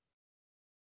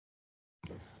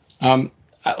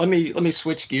 Let me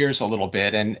switch gears a little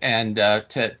bit and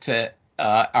to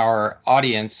our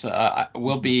audience.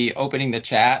 We'll be opening the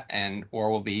chat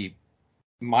or we'll be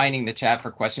mining the chat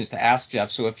for questions to ask Jeff.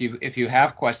 So if you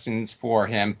have questions for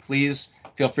him, please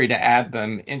feel free to add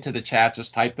them into the chat.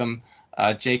 Just type them.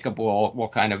 Jacob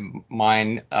will kind of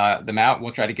mine them out.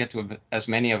 We'll try to get to as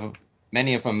many of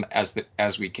them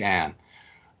as we can.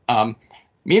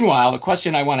 Meanwhile, the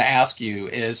question I want to ask you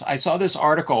is, I saw this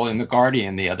article in The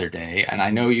Guardian the other day, and I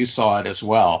know you saw it as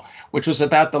well, which was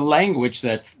about the language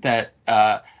that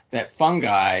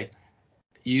fungi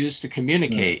use to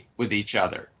communicate with each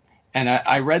other. And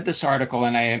I read this article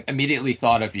and I immediately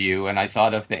thought of you, and I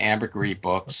thought of the ambergris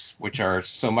books, which are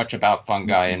so much about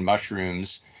fungi and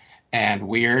mushrooms and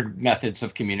weird methods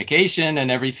of communication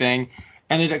and everything.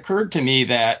 And it occurred to me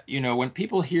that, when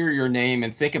people hear your name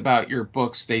and think about your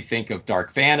books, they think of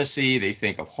dark fantasy, they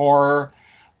think of horror,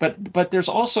 but there's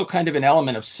also kind of an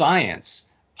element of science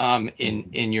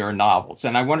in your novels.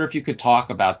 And I wonder if you could talk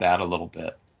about that a little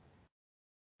bit.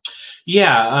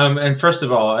 Yeah, and first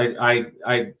of all, I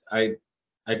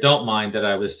don't mind that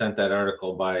I was sent that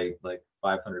article by like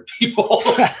 500 people.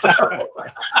 So,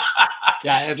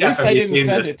 yeah, at least I didn't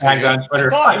send it to you. On Twitter, I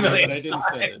thought of it, but I didn't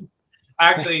send it. I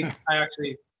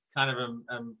actually kind of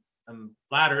am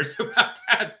flattered about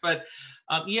that. But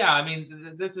yeah, I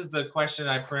mean, this is the question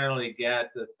I perennially get,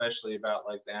 especially about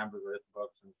like the ambergris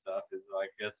books and stuff, is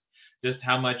like just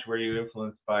how much were you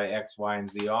influenced by X, Y, and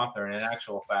Z author? And in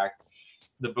actual fact,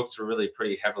 the books were really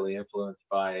pretty heavily influenced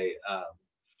by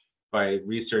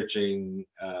researching,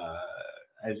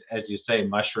 as you say,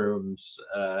 mushrooms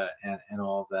and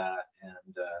all of that,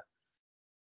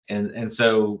 and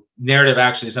so narrative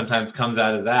actually sometimes comes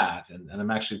out of that, and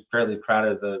I'm actually fairly proud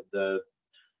of the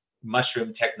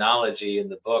mushroom technology in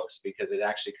the books because it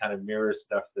actually kind of mirrors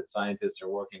stuff that scientists are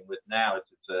working with now. It's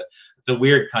a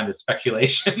weird kind of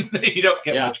speculation that you don't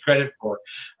get much credit for,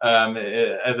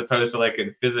 as opposed to like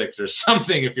in physics or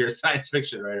something if you're a science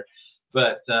fiction writer.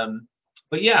 But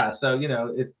yeah, so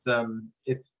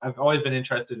it's I've always been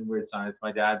interested in weird science.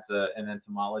 My dad's an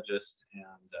entomologist,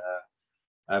 and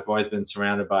I've always been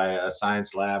surrounded by a science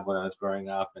lab when I was growing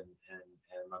up, and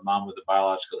my mom was a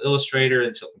biological illustrator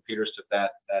until computers took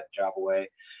that job away,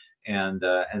 and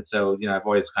so I've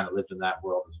always kind of lived in that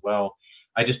world as well.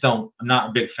 I'm not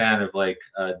a big fan of like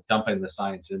dumping the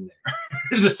science in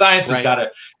there. The science has got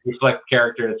to reflect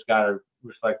character. It's got to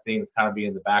reflect things, kind of be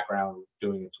in the background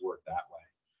doing its work that way.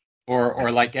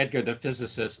 Or like Edgar the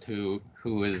physicist, who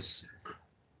is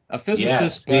a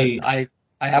physicist, but I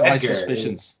have my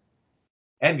suspicions.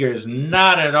 Edgar is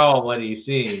not at all what he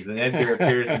seems, and Edgar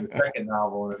appears in the second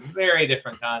novel in a very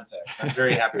different context. I'm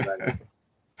very happy about it.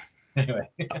 Anyway.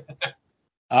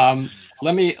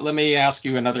 Let me ask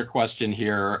you another question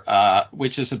here,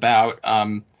 which is about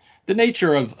the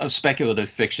nature of speculative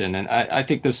fiction, and I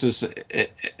think this is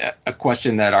a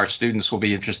question that our students will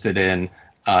be interested in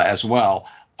as well.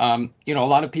 A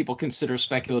lot of people consider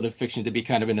speculative fiction to be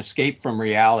kind of an escape from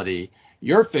reality.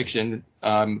 Your fiction,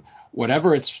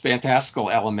 whatever its fantastical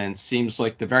elements, seems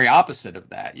like the very opposite of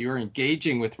that. You're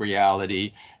engaging with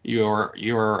reality. You're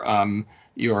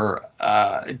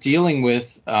dealing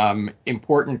with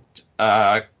important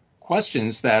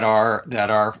questions that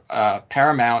are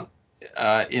paramount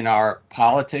in our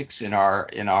politics, in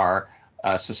our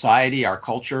society, our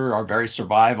culture, our very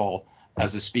survival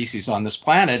as a species on this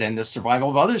planet, and the survival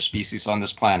of other species on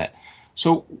this planet.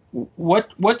 So,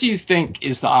 what do you think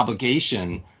is the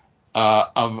obligation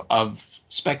of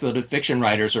speculative fiction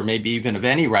writers, or maybe even of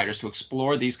any writers, to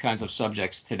explore these kinds of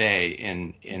subjects today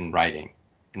in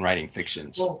writing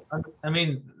fictions? Well, I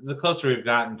mean, the closer we've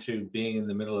gotten to being in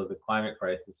the middle of the climate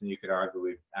crisis, and you could argue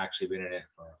we've actually been in it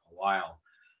for a while,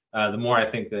 the more I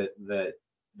think that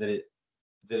it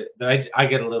I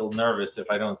get a little nervous if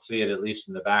I don't see it at least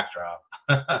in the backdrop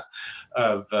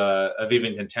of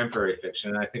even contemporary fiction.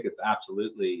 And I think it's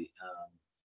absolutely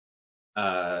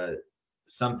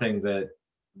something that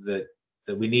that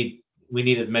we need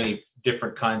as many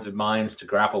different kinds of minds to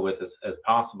grapple with as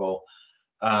possible.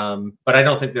 But I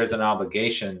don't think there's an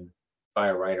obligation by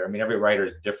a writer. I mean, every writer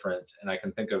is different, and I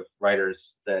can think of writers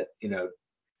that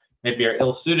maybe are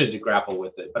ill suited to grapple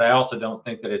with it. But I also don't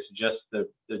think that it's just the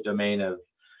domain of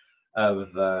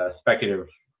speculative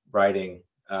writing.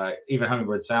 Even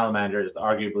Hummingbird Salamander is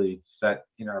arguably set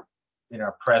in our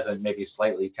present, maybe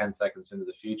slightly 10 seconds into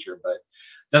the future, but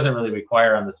doesn't really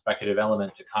require on the speculative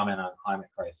element to comment on climate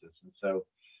crisis. And so,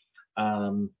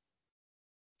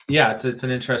 yeah, it's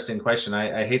an interesting question.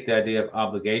 I hate the idea of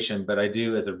obligation, but I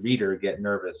do, as a reader, get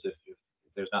nervous if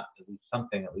there's not at least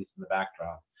something, at least in the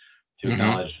backdrop, to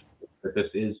acknowledge that this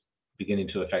is beginning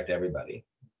to affect everybody.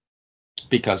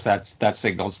 Because that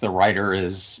signals the writer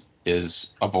is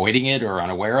avoiding it or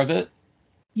unaware of it.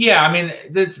 Yeah, I mean,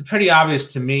 it's pretty obvious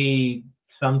to me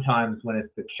sometimes when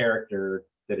it's the character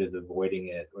that is avoiding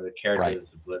it or the character Right.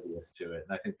 that's oblivious to it,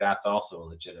 and I think that's also a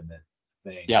legitimate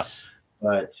thing. Yes.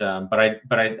 But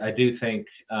I do think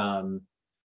that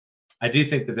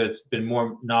there's been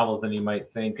more novels than you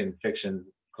might think in fiction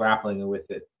grappling with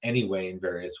it anyway in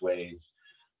various ways.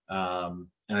 And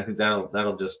I think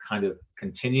that'll just kind of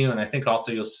continue. And I think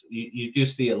also you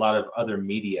do see a lot of other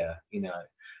media.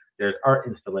 There's art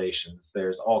installations.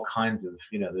 There's all kinds of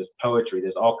there's poetry.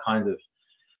 There's all kinds of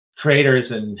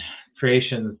creators and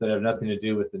creations that have nothing to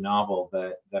do with the novel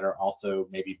that are also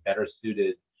maybe better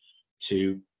suited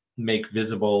to make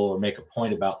visible or make a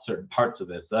point about certain parts of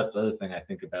it. So that's the other thing I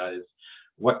think about is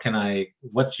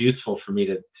what's useful for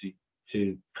me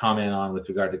to comment on with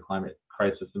regard to climate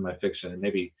crisis in my fiction, and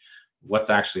maybe what's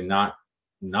actually not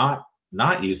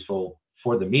useful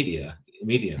for the medium.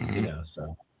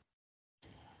 So.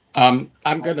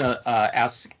 I'm going to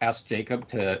ask Jacob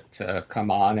to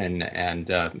come on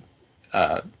and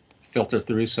filter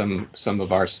through some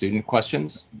of our student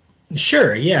questions.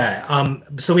 Sure, yeah.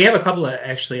 So we have a couple of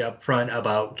actually up front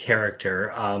about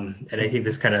character, and I think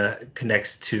this kind of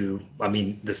connects to,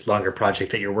 this longer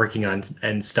project that you're working on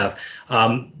and stuff.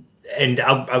 And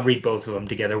I'll read both of them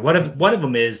together. One of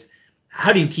them is,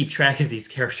 how do you keep track of these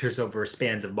characters over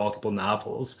spans of multiple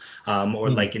novels, or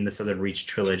like in the Southern Reach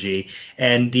trilogy?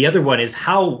 And the other one is,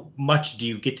 how much do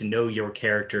you get to know your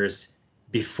characters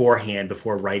beforehand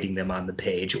before writing them on the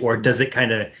page, or does it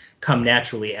kind of come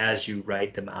naturally as you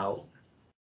write them out?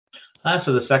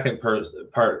 So the second part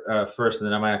first, and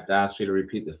then I might have to ask you to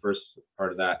repeat the first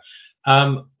part of that.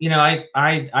 I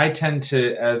tend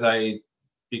to, as I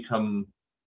become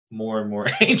more and more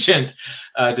ancient,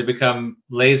 to become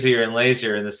lazier and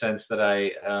lazier in the sense that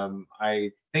I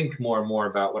think more and more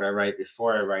about what I write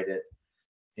before I write it.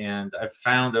 And I've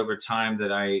found over time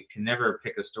that I can never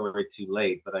pick a story too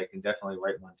late, but I can definitely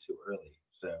write one too early.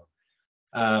 So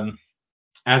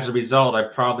as a result, I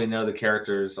probably know the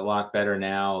characters a lot better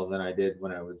now than I did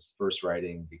when I was first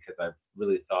writing, because I've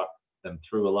really thought them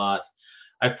through a lot.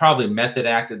 I've probably method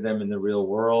acted them in the real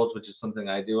world, which is something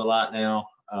I do a lot now.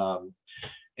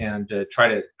 And try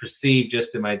to perceive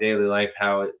just in my daily life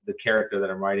how the character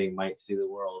that I'm writing might see the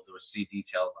world or see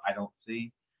details I don't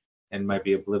see, and might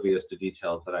be oblivious to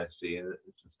details that I see. And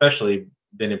it's especially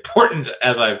been important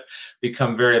as I've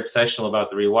become very obsessional about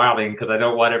the rewilding, because I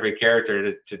don't want every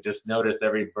character to just notice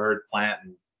every bird, plant,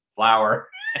 and flower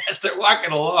as they're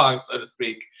walking along, so to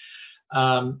speak.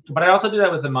 But I also do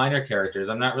that with the minor characters.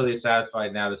 I'm not really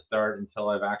satisfied now to start until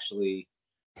I've actually,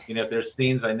 if there's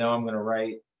scenes I know I'm going to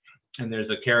write, and there's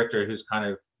a character who's kind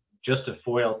of just a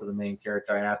foil to the main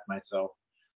character, I ask myself,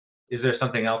 is there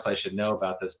something else I should know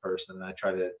about this person? And I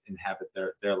try to inhabit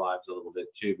their lives a little bit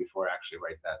too before I actually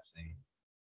write that scene.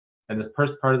 And the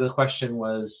first part of the question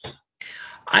was?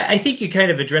 I think you kind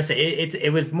of address it.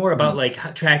 It was more about like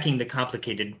tracking the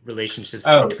complicated relationships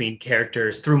between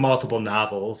characters through multiple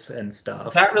novels and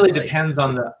stuff. That really depends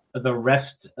on the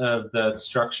rest of the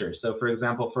structure. So, for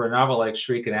example, for a novel like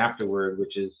Shriek and Afterward,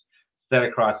 which is set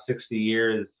across 60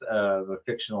 years of a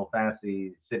fictional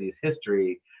fantasy city's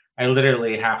history, I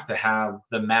literally have to have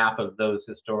the map of those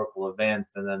historical events,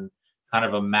 and then kind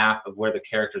of a map of where the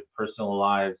characters' personal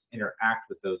lives interact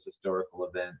with those historical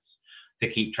events to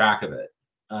keep track of it.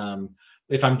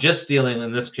 If I'm just dealing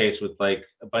in this case with like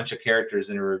a bunch of characters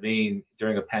in a ravine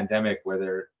during a pandemic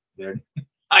where they're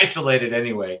isolated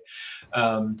anyway,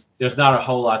 there's not a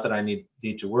whole lot that I need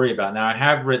to worry about. Now, I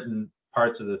have written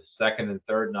parts of the second and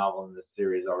third novel in this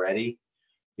series already,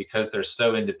 because they're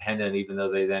so independent, even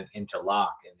though they then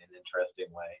interlock in an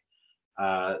interesting way.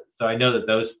 So I know that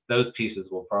those pieces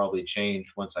will probably change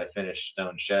once I finish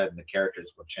Stone Shed, and the characters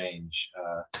will change.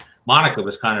 Monica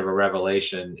was kind of a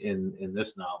revelation in this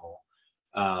novel,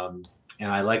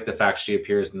 and I like the fact she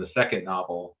appears in the second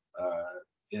novel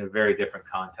in a very different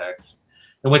context.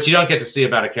 And what you don't get to see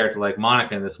about a character like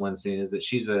Monica in this one scene is that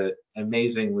she's an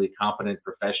amazingly competent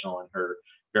professional in her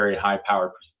very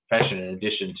high-powered profession, in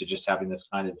addition to just having this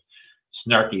kind of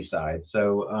snarky side.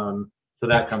 So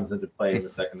that comes into play in the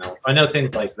second novel. I know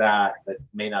things like that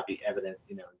may not be evident,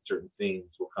 in certain scenes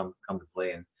will come to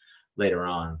play in later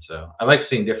on. So I like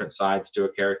seeing different sides to a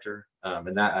character,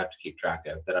 and that I have to keep track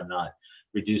of. That I'm not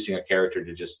reducing a character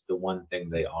to just the one thing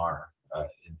they are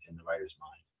in the writer's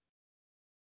mind.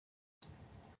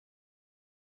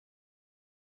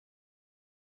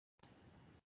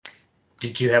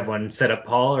 Did you have one set up,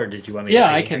 Paul, or did you want me? Yeah,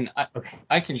 to I can. Okay.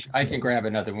 I can grab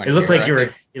another one. It looked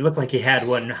here. It looked like you had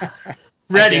one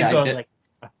ready. I so did.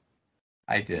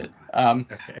 I did.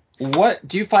 Okay. What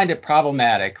do you find it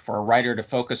problematic for a writer to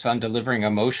focus on delivering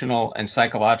emotional and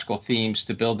psychological themes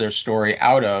to build their story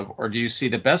out of, or do you see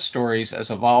the best stories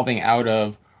as evolving out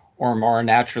of, or more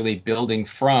naturally building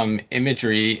from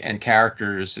imagery and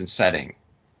characters and setting?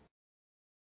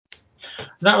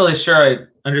 Not really sure I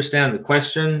understand the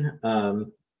question.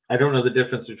 I don't know the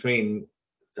difference between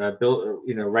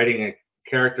writing a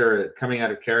character, coming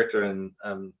out of character, and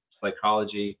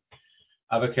psychology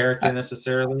of a character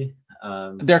necessarily.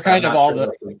 They're kind of all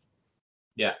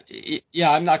yeah.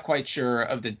 Yeah, I'm not quite sure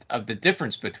of the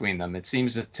difference between them. It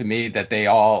seems to me that they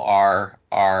all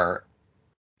are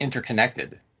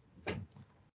interconnected.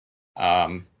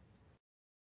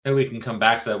 Maybe we can come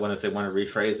back to that one if they want to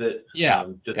rephrase it. Yeah.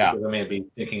 Because I may be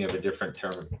thinking of a different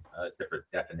term, different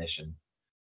definition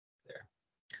there.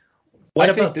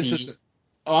 What about this is?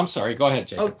 Oh, I'm sorry. Go ahead,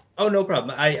 Jacob. Oh, no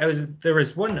problem. There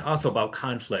was one also about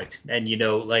conflict, and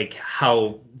like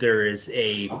how there is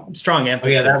a strong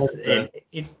emphasis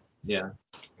in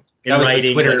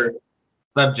writing. Twitter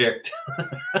subject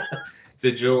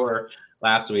du jour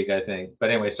last week, I think. But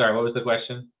anyway, sorry. What was the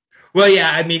question? Well,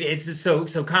 yeah, I mean, it's just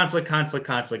so conflict.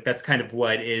 That's kind of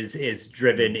what is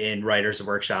driven in writers'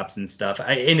 workshops and stuff.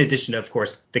 In addition to, of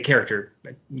course, the character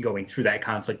going through that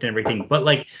conflict and everything. But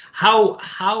like,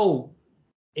 how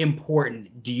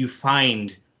important do you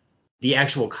find the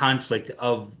actual conflict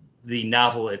of the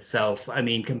novel itself? I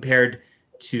mean, compared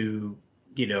to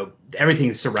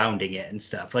everything surrounding it and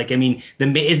stuff. Like, I mean,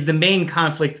 is the main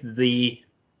conflict the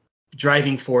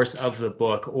driving force of the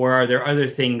book, or are there other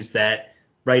things that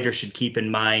writers should keep in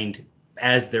mind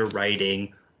as they're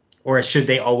writing, or should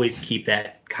they always keep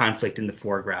that conflict in the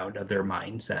foreground of their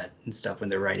mindset and stuff when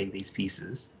they're writing these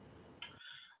pieces?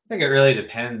 I think it really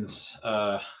depends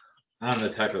on the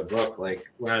type of book. Like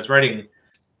when I was writing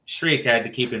Shriek, I had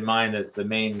to keep in mind that the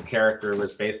main character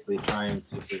was basically trying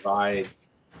to provide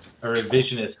a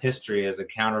revisionist history as a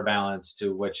counterbalance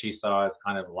to what she saw as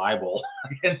kind of libel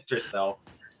against herself.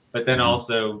 But then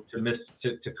also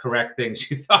to correct things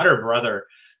she thought her brother,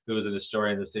 who was an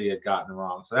historian in the city, had gotten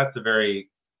wrong. So that's a very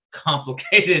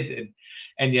complicated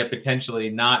and yet potentially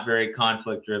not very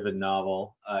conflict-driven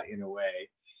novel in a way.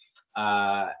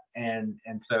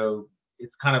 And so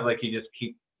it's kind of like you just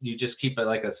keep it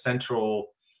like a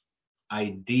central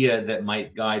idea that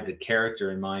might guide the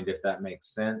character in mind, if that makes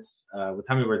sense. With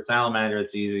Hummingbird Salamander,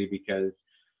 it's easy because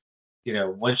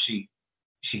once she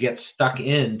gets stuck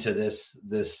into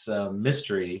this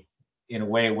mystery in a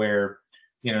way where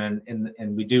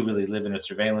and we do really live in a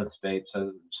surveillance state,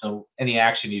 so any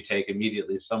action you take,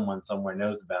 immediately someone somewhere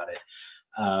knows about it.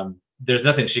 There's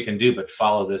nothing she can do but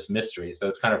follow this mystery, so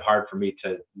it's kind of hard for me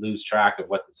to lose track of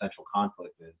what the central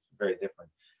conflict is. It's a very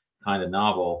different kind of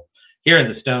novel. Here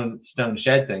in the Stone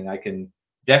Shed thing, I can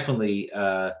definitely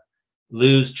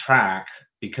lose track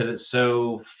because it's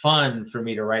so fun for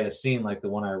me to write a scene like the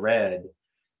one I read,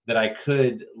 that I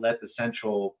could let the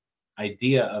central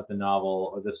idea of the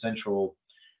novel or the central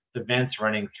events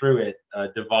running through it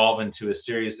devolve into a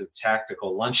series of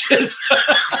tactical lunches,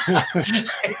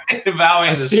 devouring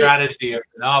the strategy of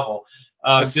the novel.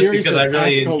 Just because I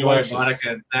really enjoy Monica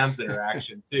and Sam's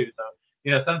interaction too.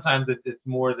 So sometimes it's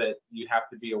more that you have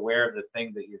to be aware of the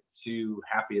thing that you're too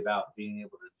happy about being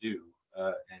able to do,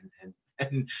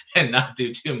 and not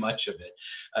do too much of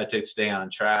it to stay on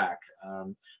track.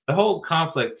 The whole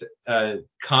conflict on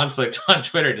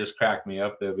Twitter just cracked me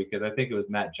up though, because I think it was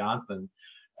Matt Johnson,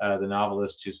 the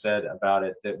novelist, who said about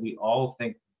it that we all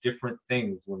think different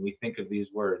things when we think of these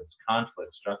words: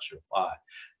 conflict, structure, plot.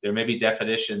 There may be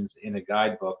definitions in a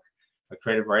guidebook, a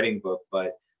creative writing book,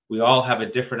 but we all have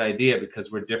a different idea because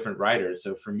we're different writers.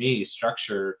 So for me,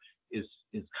 structure is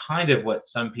kind of what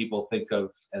some people think of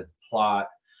as plot.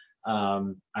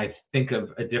 I think of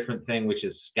a different thing, which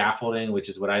is scaffolding, which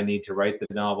is what I need to write the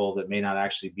novel. That may not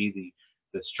actually be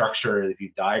the structure if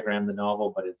you diagram the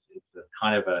novel, but it's a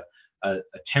kind of a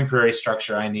temporary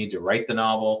structure I need to write the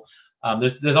novel.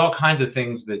 There's all kinds of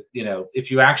things that,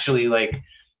 if you actually like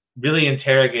really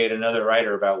interrogate another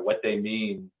writer about what they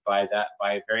mean by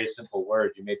a very simple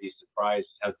word, you may be surprised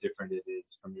how different it is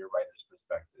from your writer's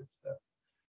perspective. So.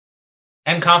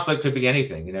 And conflict could be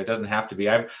anything, it doesn't have to be.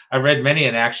 I've read many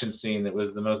an action scene that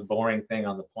was the most boring thing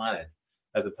on the planet,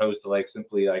 as opposed to like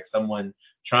simply like someone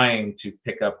trying to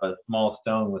pick up a small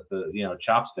stone with the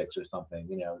chopsticks or something,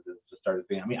 to start a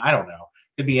thing. I mean, I don't know.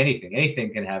 It could be anything.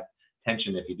 Anything can have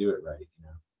tension if you do it right.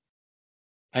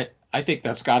 I think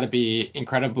that's got to be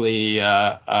incredibly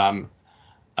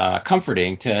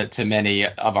comforting to many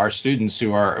of our students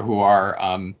who are in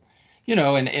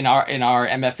our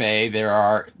MFA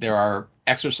there are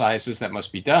exercises that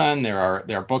must be done, there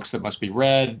are books that must be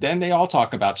read, then they all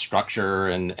talk about structure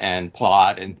and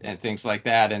plot and things like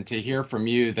that, and to hear from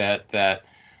you that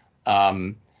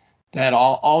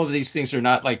all of these things are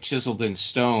not like chiseled in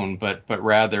stone, but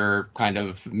rather kind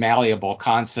of malleable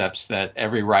concepts that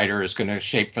every writer is going to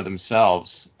shape for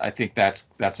themselves. I think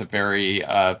that's a very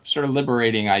sort of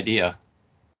liberating idea.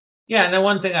 Yeah, and the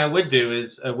one thing I would do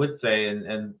is I would say,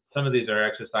 and some of these are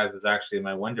exercises actually in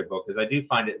my Wonder book, is I do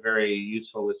find it very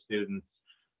useful with students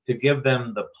to give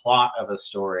them the plot of a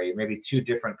story, maybe two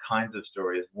different kinds of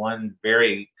stories, one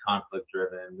very conflict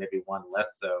driven, maybe one less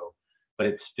so, but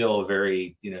it's still a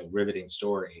very riveting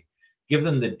story. Give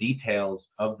them the details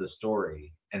of the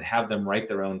story and have them write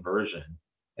their own version,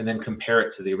 and then compare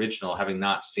it to the original, having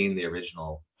not seen the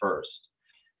original first.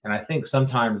 And I think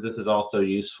sometimes this is also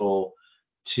useful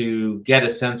to get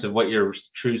a sense of what your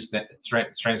true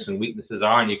strengths and weaknesses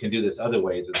are, and you can do this other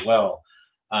ways as well,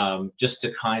 just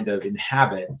to kind of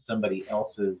inhabit somebody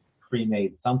else's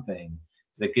pre-made something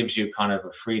that gives you kind of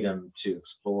a freedom to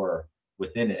explore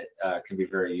within it, can be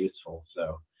very useful.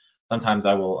 So sometimes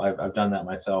I've done that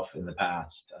myself in the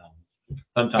past.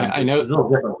 Sometimes I know. It's a little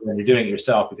different when you're doing it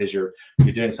yourself, because you're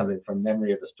doing something from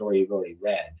memory of a story you've already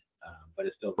read, but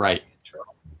it's still Right.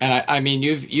 interesting. And I mean,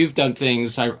 you've done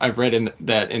things I've read in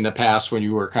the past when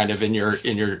you were kind of in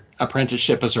your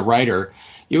apprenticeship as a writer.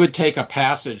 You would take a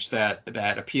passage that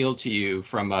appealed to you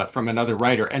from another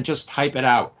writer and just type it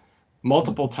out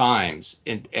multiple times,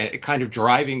 and kind of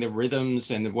driving the rhythms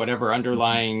and whatever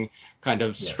underlying kind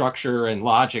of structure and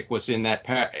logic was in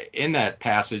that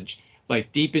passage,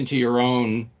 like deep into your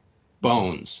own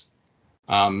bones.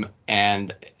 And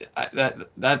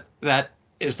that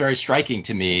is very striking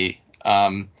to me.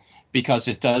 Because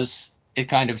it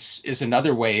kind of is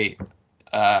another way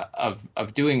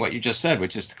of doing what you just said,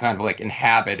 which is to kind of like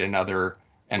inhabit another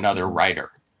writer.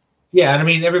 Yeah, and I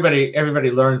mean everybody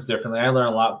learns differently. I learn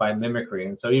a lot by mimicry,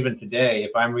 and so even today,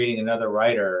 if I'm reading another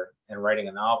writer and writing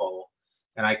a novel,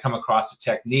 and I come across a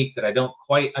technique that I don't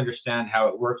quite understand how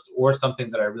it works, or something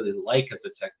that I really like as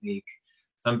a technique,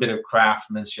 some bit of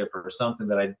craftsmanship or something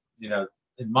that I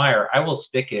admire, I will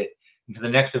stick it into the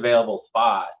next available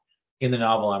spot in the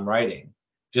novel I'm writing,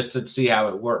 just to see how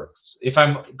it works. If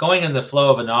I'm going in the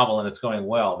flow of a novel and it's going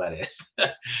well, that is.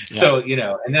 So,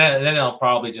 and then it'll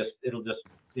just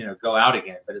go out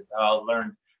again, but I'll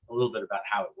learn a little bit about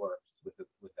how it works with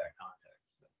that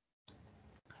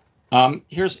context.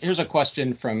 Here's a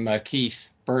question from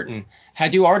Keith Burton.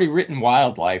 Had you already written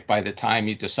Wildlife by the time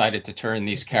you decided to turn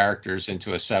these characters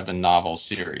into a 7-novel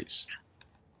series?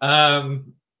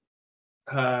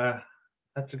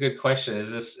 That's a good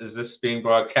question. Is this being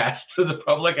broadcast to the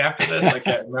public after this? I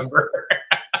can't remember.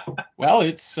 Well,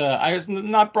 it's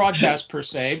not broadcast per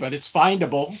se, but it's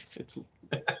findable. It's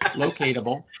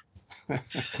locatable.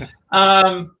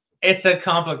 It's a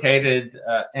complicated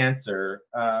answer.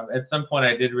 At some point,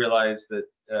 I did realize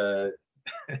that.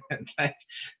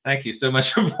 Thank you so much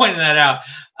for pointing that out.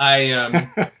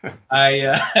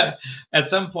 At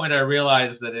some point I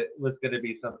realized that it was going to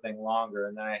be something longer,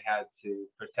 and then I had to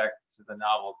protect the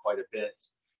novel quite a bit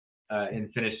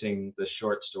in finishing the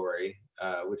short story,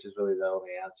 which is really the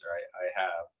only answer I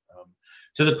have.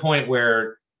 To the point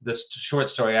where the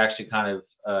short story actually kind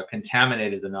of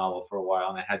contaminated the novel for a while,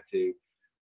 and I had to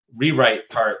rewrite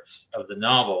parts of the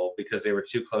novel because they were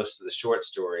too close to the short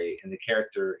story, and the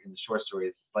character in the short story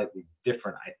is slightly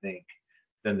different, I think,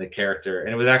 than the character.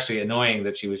 And it was actually annoying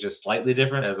that she was just slightly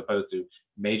different as opposed to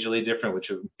majorly different, which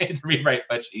would make the rewrite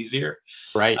much easier.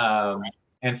 Right.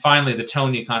 And finally, the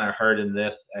tone you kind of heard in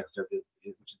this excerpt, which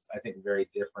is, I think, very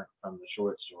different from the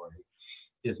short story,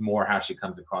 is more how she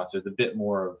comes across. There's a bit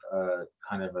more of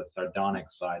kind of a sardonic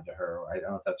side to her. I don't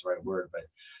know if that's the right word, but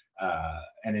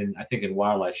and I think in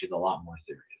Wildlife she's a lot more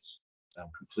serious.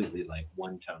 completely like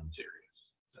one-tone serious.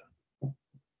 So,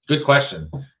 good question.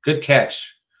 Good catch.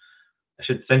 I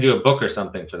should send you a book or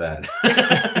something for that.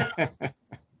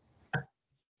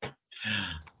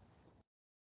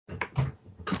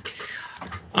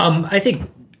 I think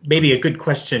maybe a good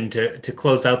question to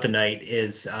close out the night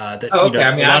is that Oh, okay.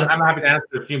 I mean, a lot of. I'm happy to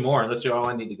answer a few more unless you're all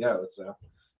I need to go. So.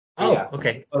 Oh, Yeah.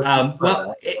 okay.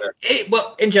 Well,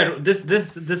 Well, in general,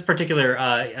 this particular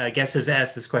guest has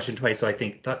asked this question twice, so I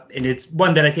think, and it's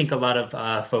one that I think a lot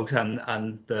of folks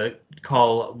on the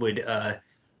call would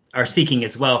are seeking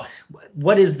as well.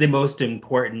 What is the most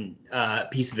important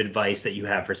piece of advice that you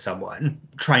have for someone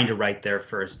trying to write their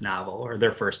first novel or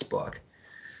their first book?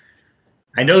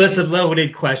 I know that's a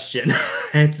loaded question.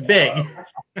 It's big,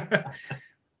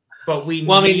 but we.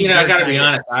 Well, I mean, need I your got to be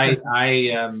guidance. honest.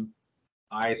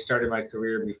 I started my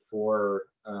career before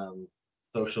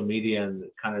social media and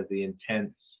kind of the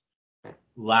intense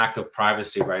lack of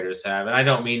privacy writers have. And I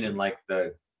don't mean in like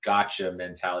the gotcha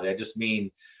mentality. I just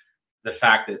mean the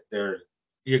fact that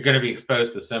you're going to be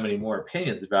exposed to so many more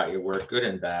opinions about your work, good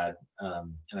and bad.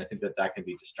 And I think that can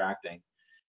be distracting.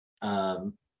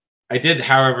 I did,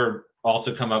 however,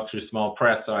 also come up through small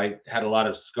press, so I had a lot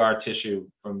of scar tissue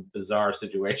from bizarre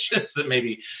situations that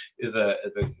maybe is a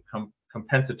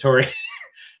compensatory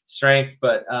strength.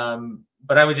 But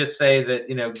I would just say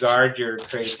that guard your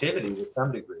creativity to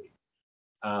some degree.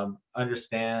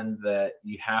 Understand that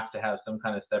you have to have some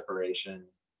kind of separation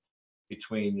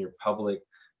between your public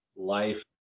life.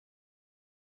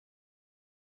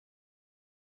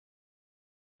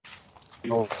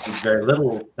 People need very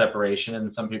little separation,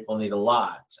 and some people need a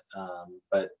lot.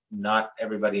 But not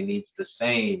everybody needs the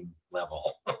same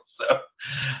level.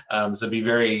 So be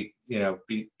very,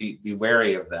 be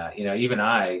wary of that. Even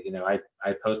I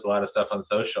post a lot of stuff on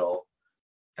social,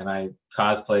 and I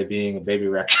cosplay being a baby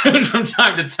raccoon from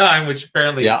time to time, which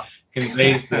apparently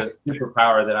conveys the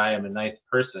superpower that I am a nice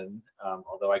person.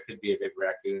 Although I could be a baby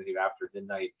raccoon who after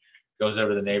midnight goes over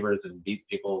to the neighbors and beats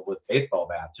people with baseball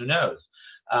bats. Who knows?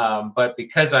 But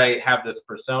because I have this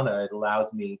persona, it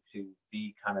allows me to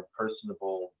be kind of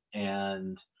personable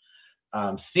and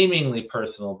seemingly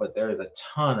personal, but there is a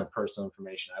ton of personal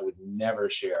information I would never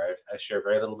share. I share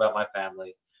very little about my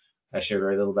family. I share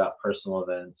very little about personal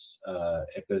events.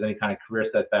 If there's any kind of career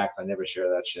setbacks, I never share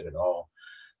that shit at all.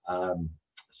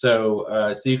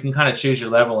 So you can kind of choose your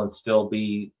level and still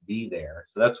be there.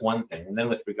 So that's one thing. And then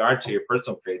with regard to your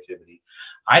personal creativity,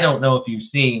 I don't know if you've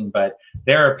seen, but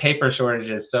there are paper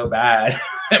shortages so bad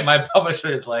that my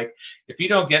publisher is like, if you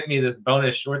don't get me this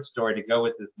bonus short story to go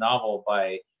with this novel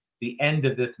by the end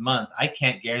of this month, I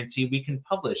can't guarantee we can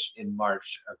publish in March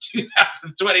of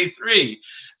 2023.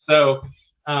 So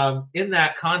in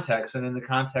that context, and in the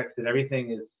context that everything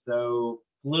is so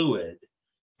fluid,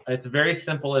 it's very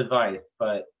simple advice,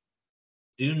 but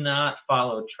do not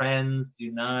follow trends.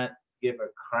 Do not give a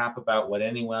crap about what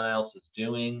anyone else is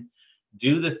doing.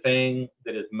 Do the thing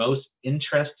that is most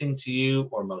interesting to you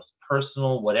or most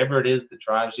personal, whatever it is that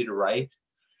drives you to write.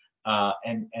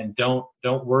 And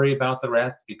don't worry about the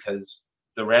rest, because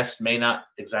the rest may not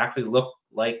exactly look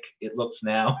like it looks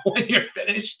now when you're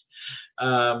finished.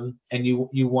 And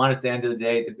you want at the end of the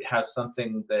day to have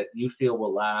something that you feel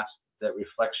will last, that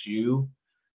reflects you,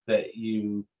 that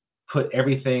you put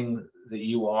everything that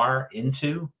you are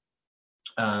into.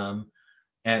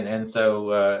 And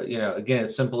so, again,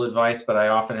 it's simple advice, but I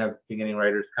often have beginning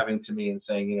writers coming to me and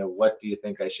saying, what do you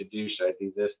think I should do? Should I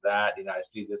do this, that? I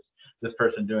see this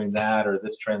person doing that, or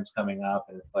this trend's coming up.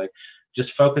 And it's like,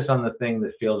 just focus on the thing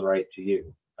that feels right to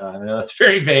you. I know it's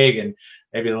very vague and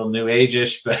maybe a little new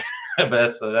age-ish, but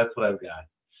so that's what I've got.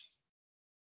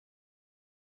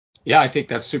 Yeah, I think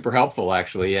that's super helpful,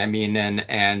 actually. I mean,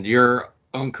 and your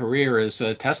own career is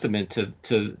a testament to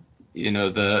the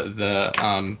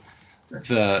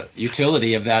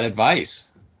utility of that advice.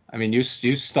 I mean, you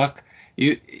stuck,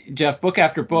 Jeff, book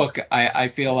after book. I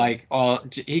feel like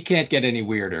he can't get any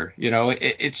weirder.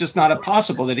 It's just not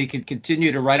impossible that he can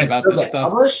continue to write about this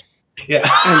stuff. Yeah.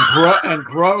 and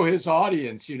grow his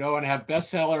audience, and have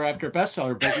bestseller after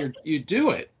bestseller, but you do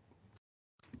it.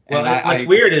 Well, what's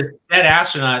weird is Dead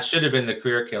Astronauts should have been the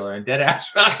career killer, and Dead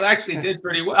Astronauts actually did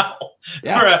pretty well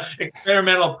for an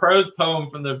experimental prose poem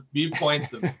from the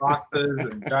viewpoints of foxes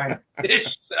and giant fish,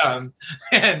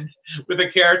 and with a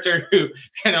character who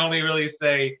can only really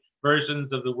say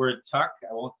versions of the word tuck.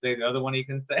 I won't say the other one he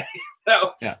can say.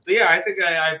 So yeah, I think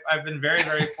I've been very,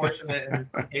 very fortunate, and in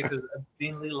some cases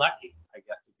obscenely lucky, I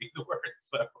guess would be the word.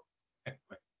 So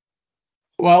anyway.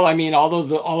 Well, I mean,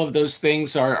 all of those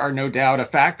things are no doubt a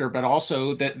factor, but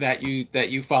also that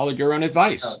you followed your own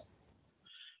advice.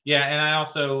 Yeah, and I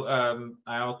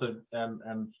also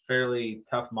am fairly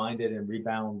tough-minded and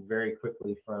rebound very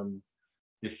quickly from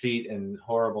defeat and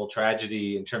horrible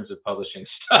tragedy in terms of publishing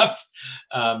stuff.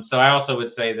 So I also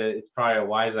would say that it's probably a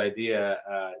wise idea,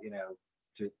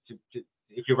 to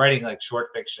if you're writing like short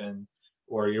fiction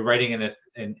or you're writing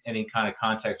in any kind of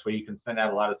context where you can send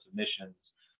out a lot of submissions,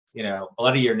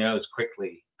 bloody your nose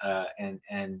quickly, and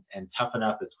toughen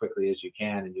up as quickly as you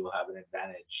can, and you will have an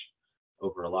advantage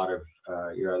over a lot of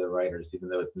your other writers, even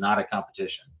though it's not a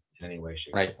competition in any way,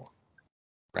 shape, Right. or form.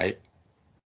 Right.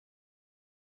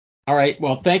 All right.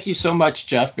 Well, thank you so much,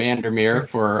 Jeff VanderMeer,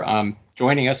 for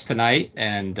joining us tonight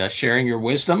and sharing your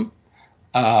wisdom.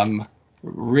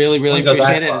 Really, really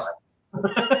appreciate it.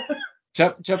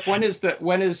 Jeff, when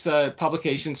is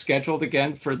publication scheduled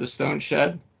again for The Stone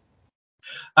Shed?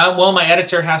 Well, my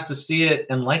editor has to see it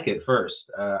and like it first.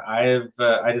 I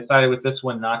decided with this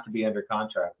one not to be under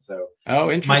contract. So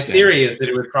interesting. My theory is that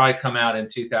it would probably come out in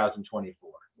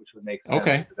 2024, which would make sense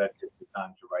Okay. because that gives the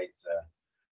time to write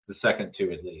the second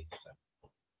two at least. So.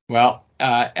 Well,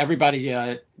 everybody,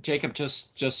 Jacob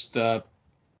just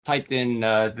typed in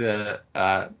the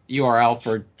URL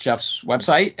for Jeff's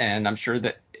website, and I'm sure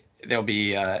that there'll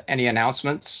be any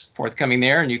announcements forthcoming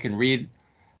there, and you can read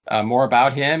more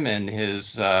about him and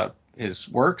his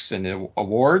works and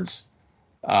awards.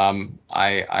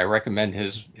 I recommend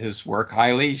his work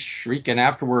highly. Shriek and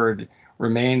Afterward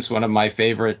remains one of my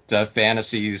favorite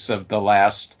fantasies of the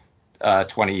last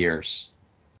 20 years.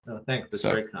 Oh, thanks. That's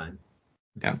very kind.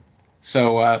 Yeah.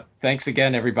 So thanks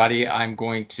again, everybody. I'm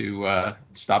going to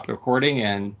stop recording,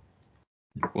 and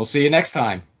we'll see you next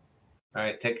time. All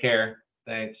right. Take care.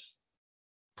 Thanks.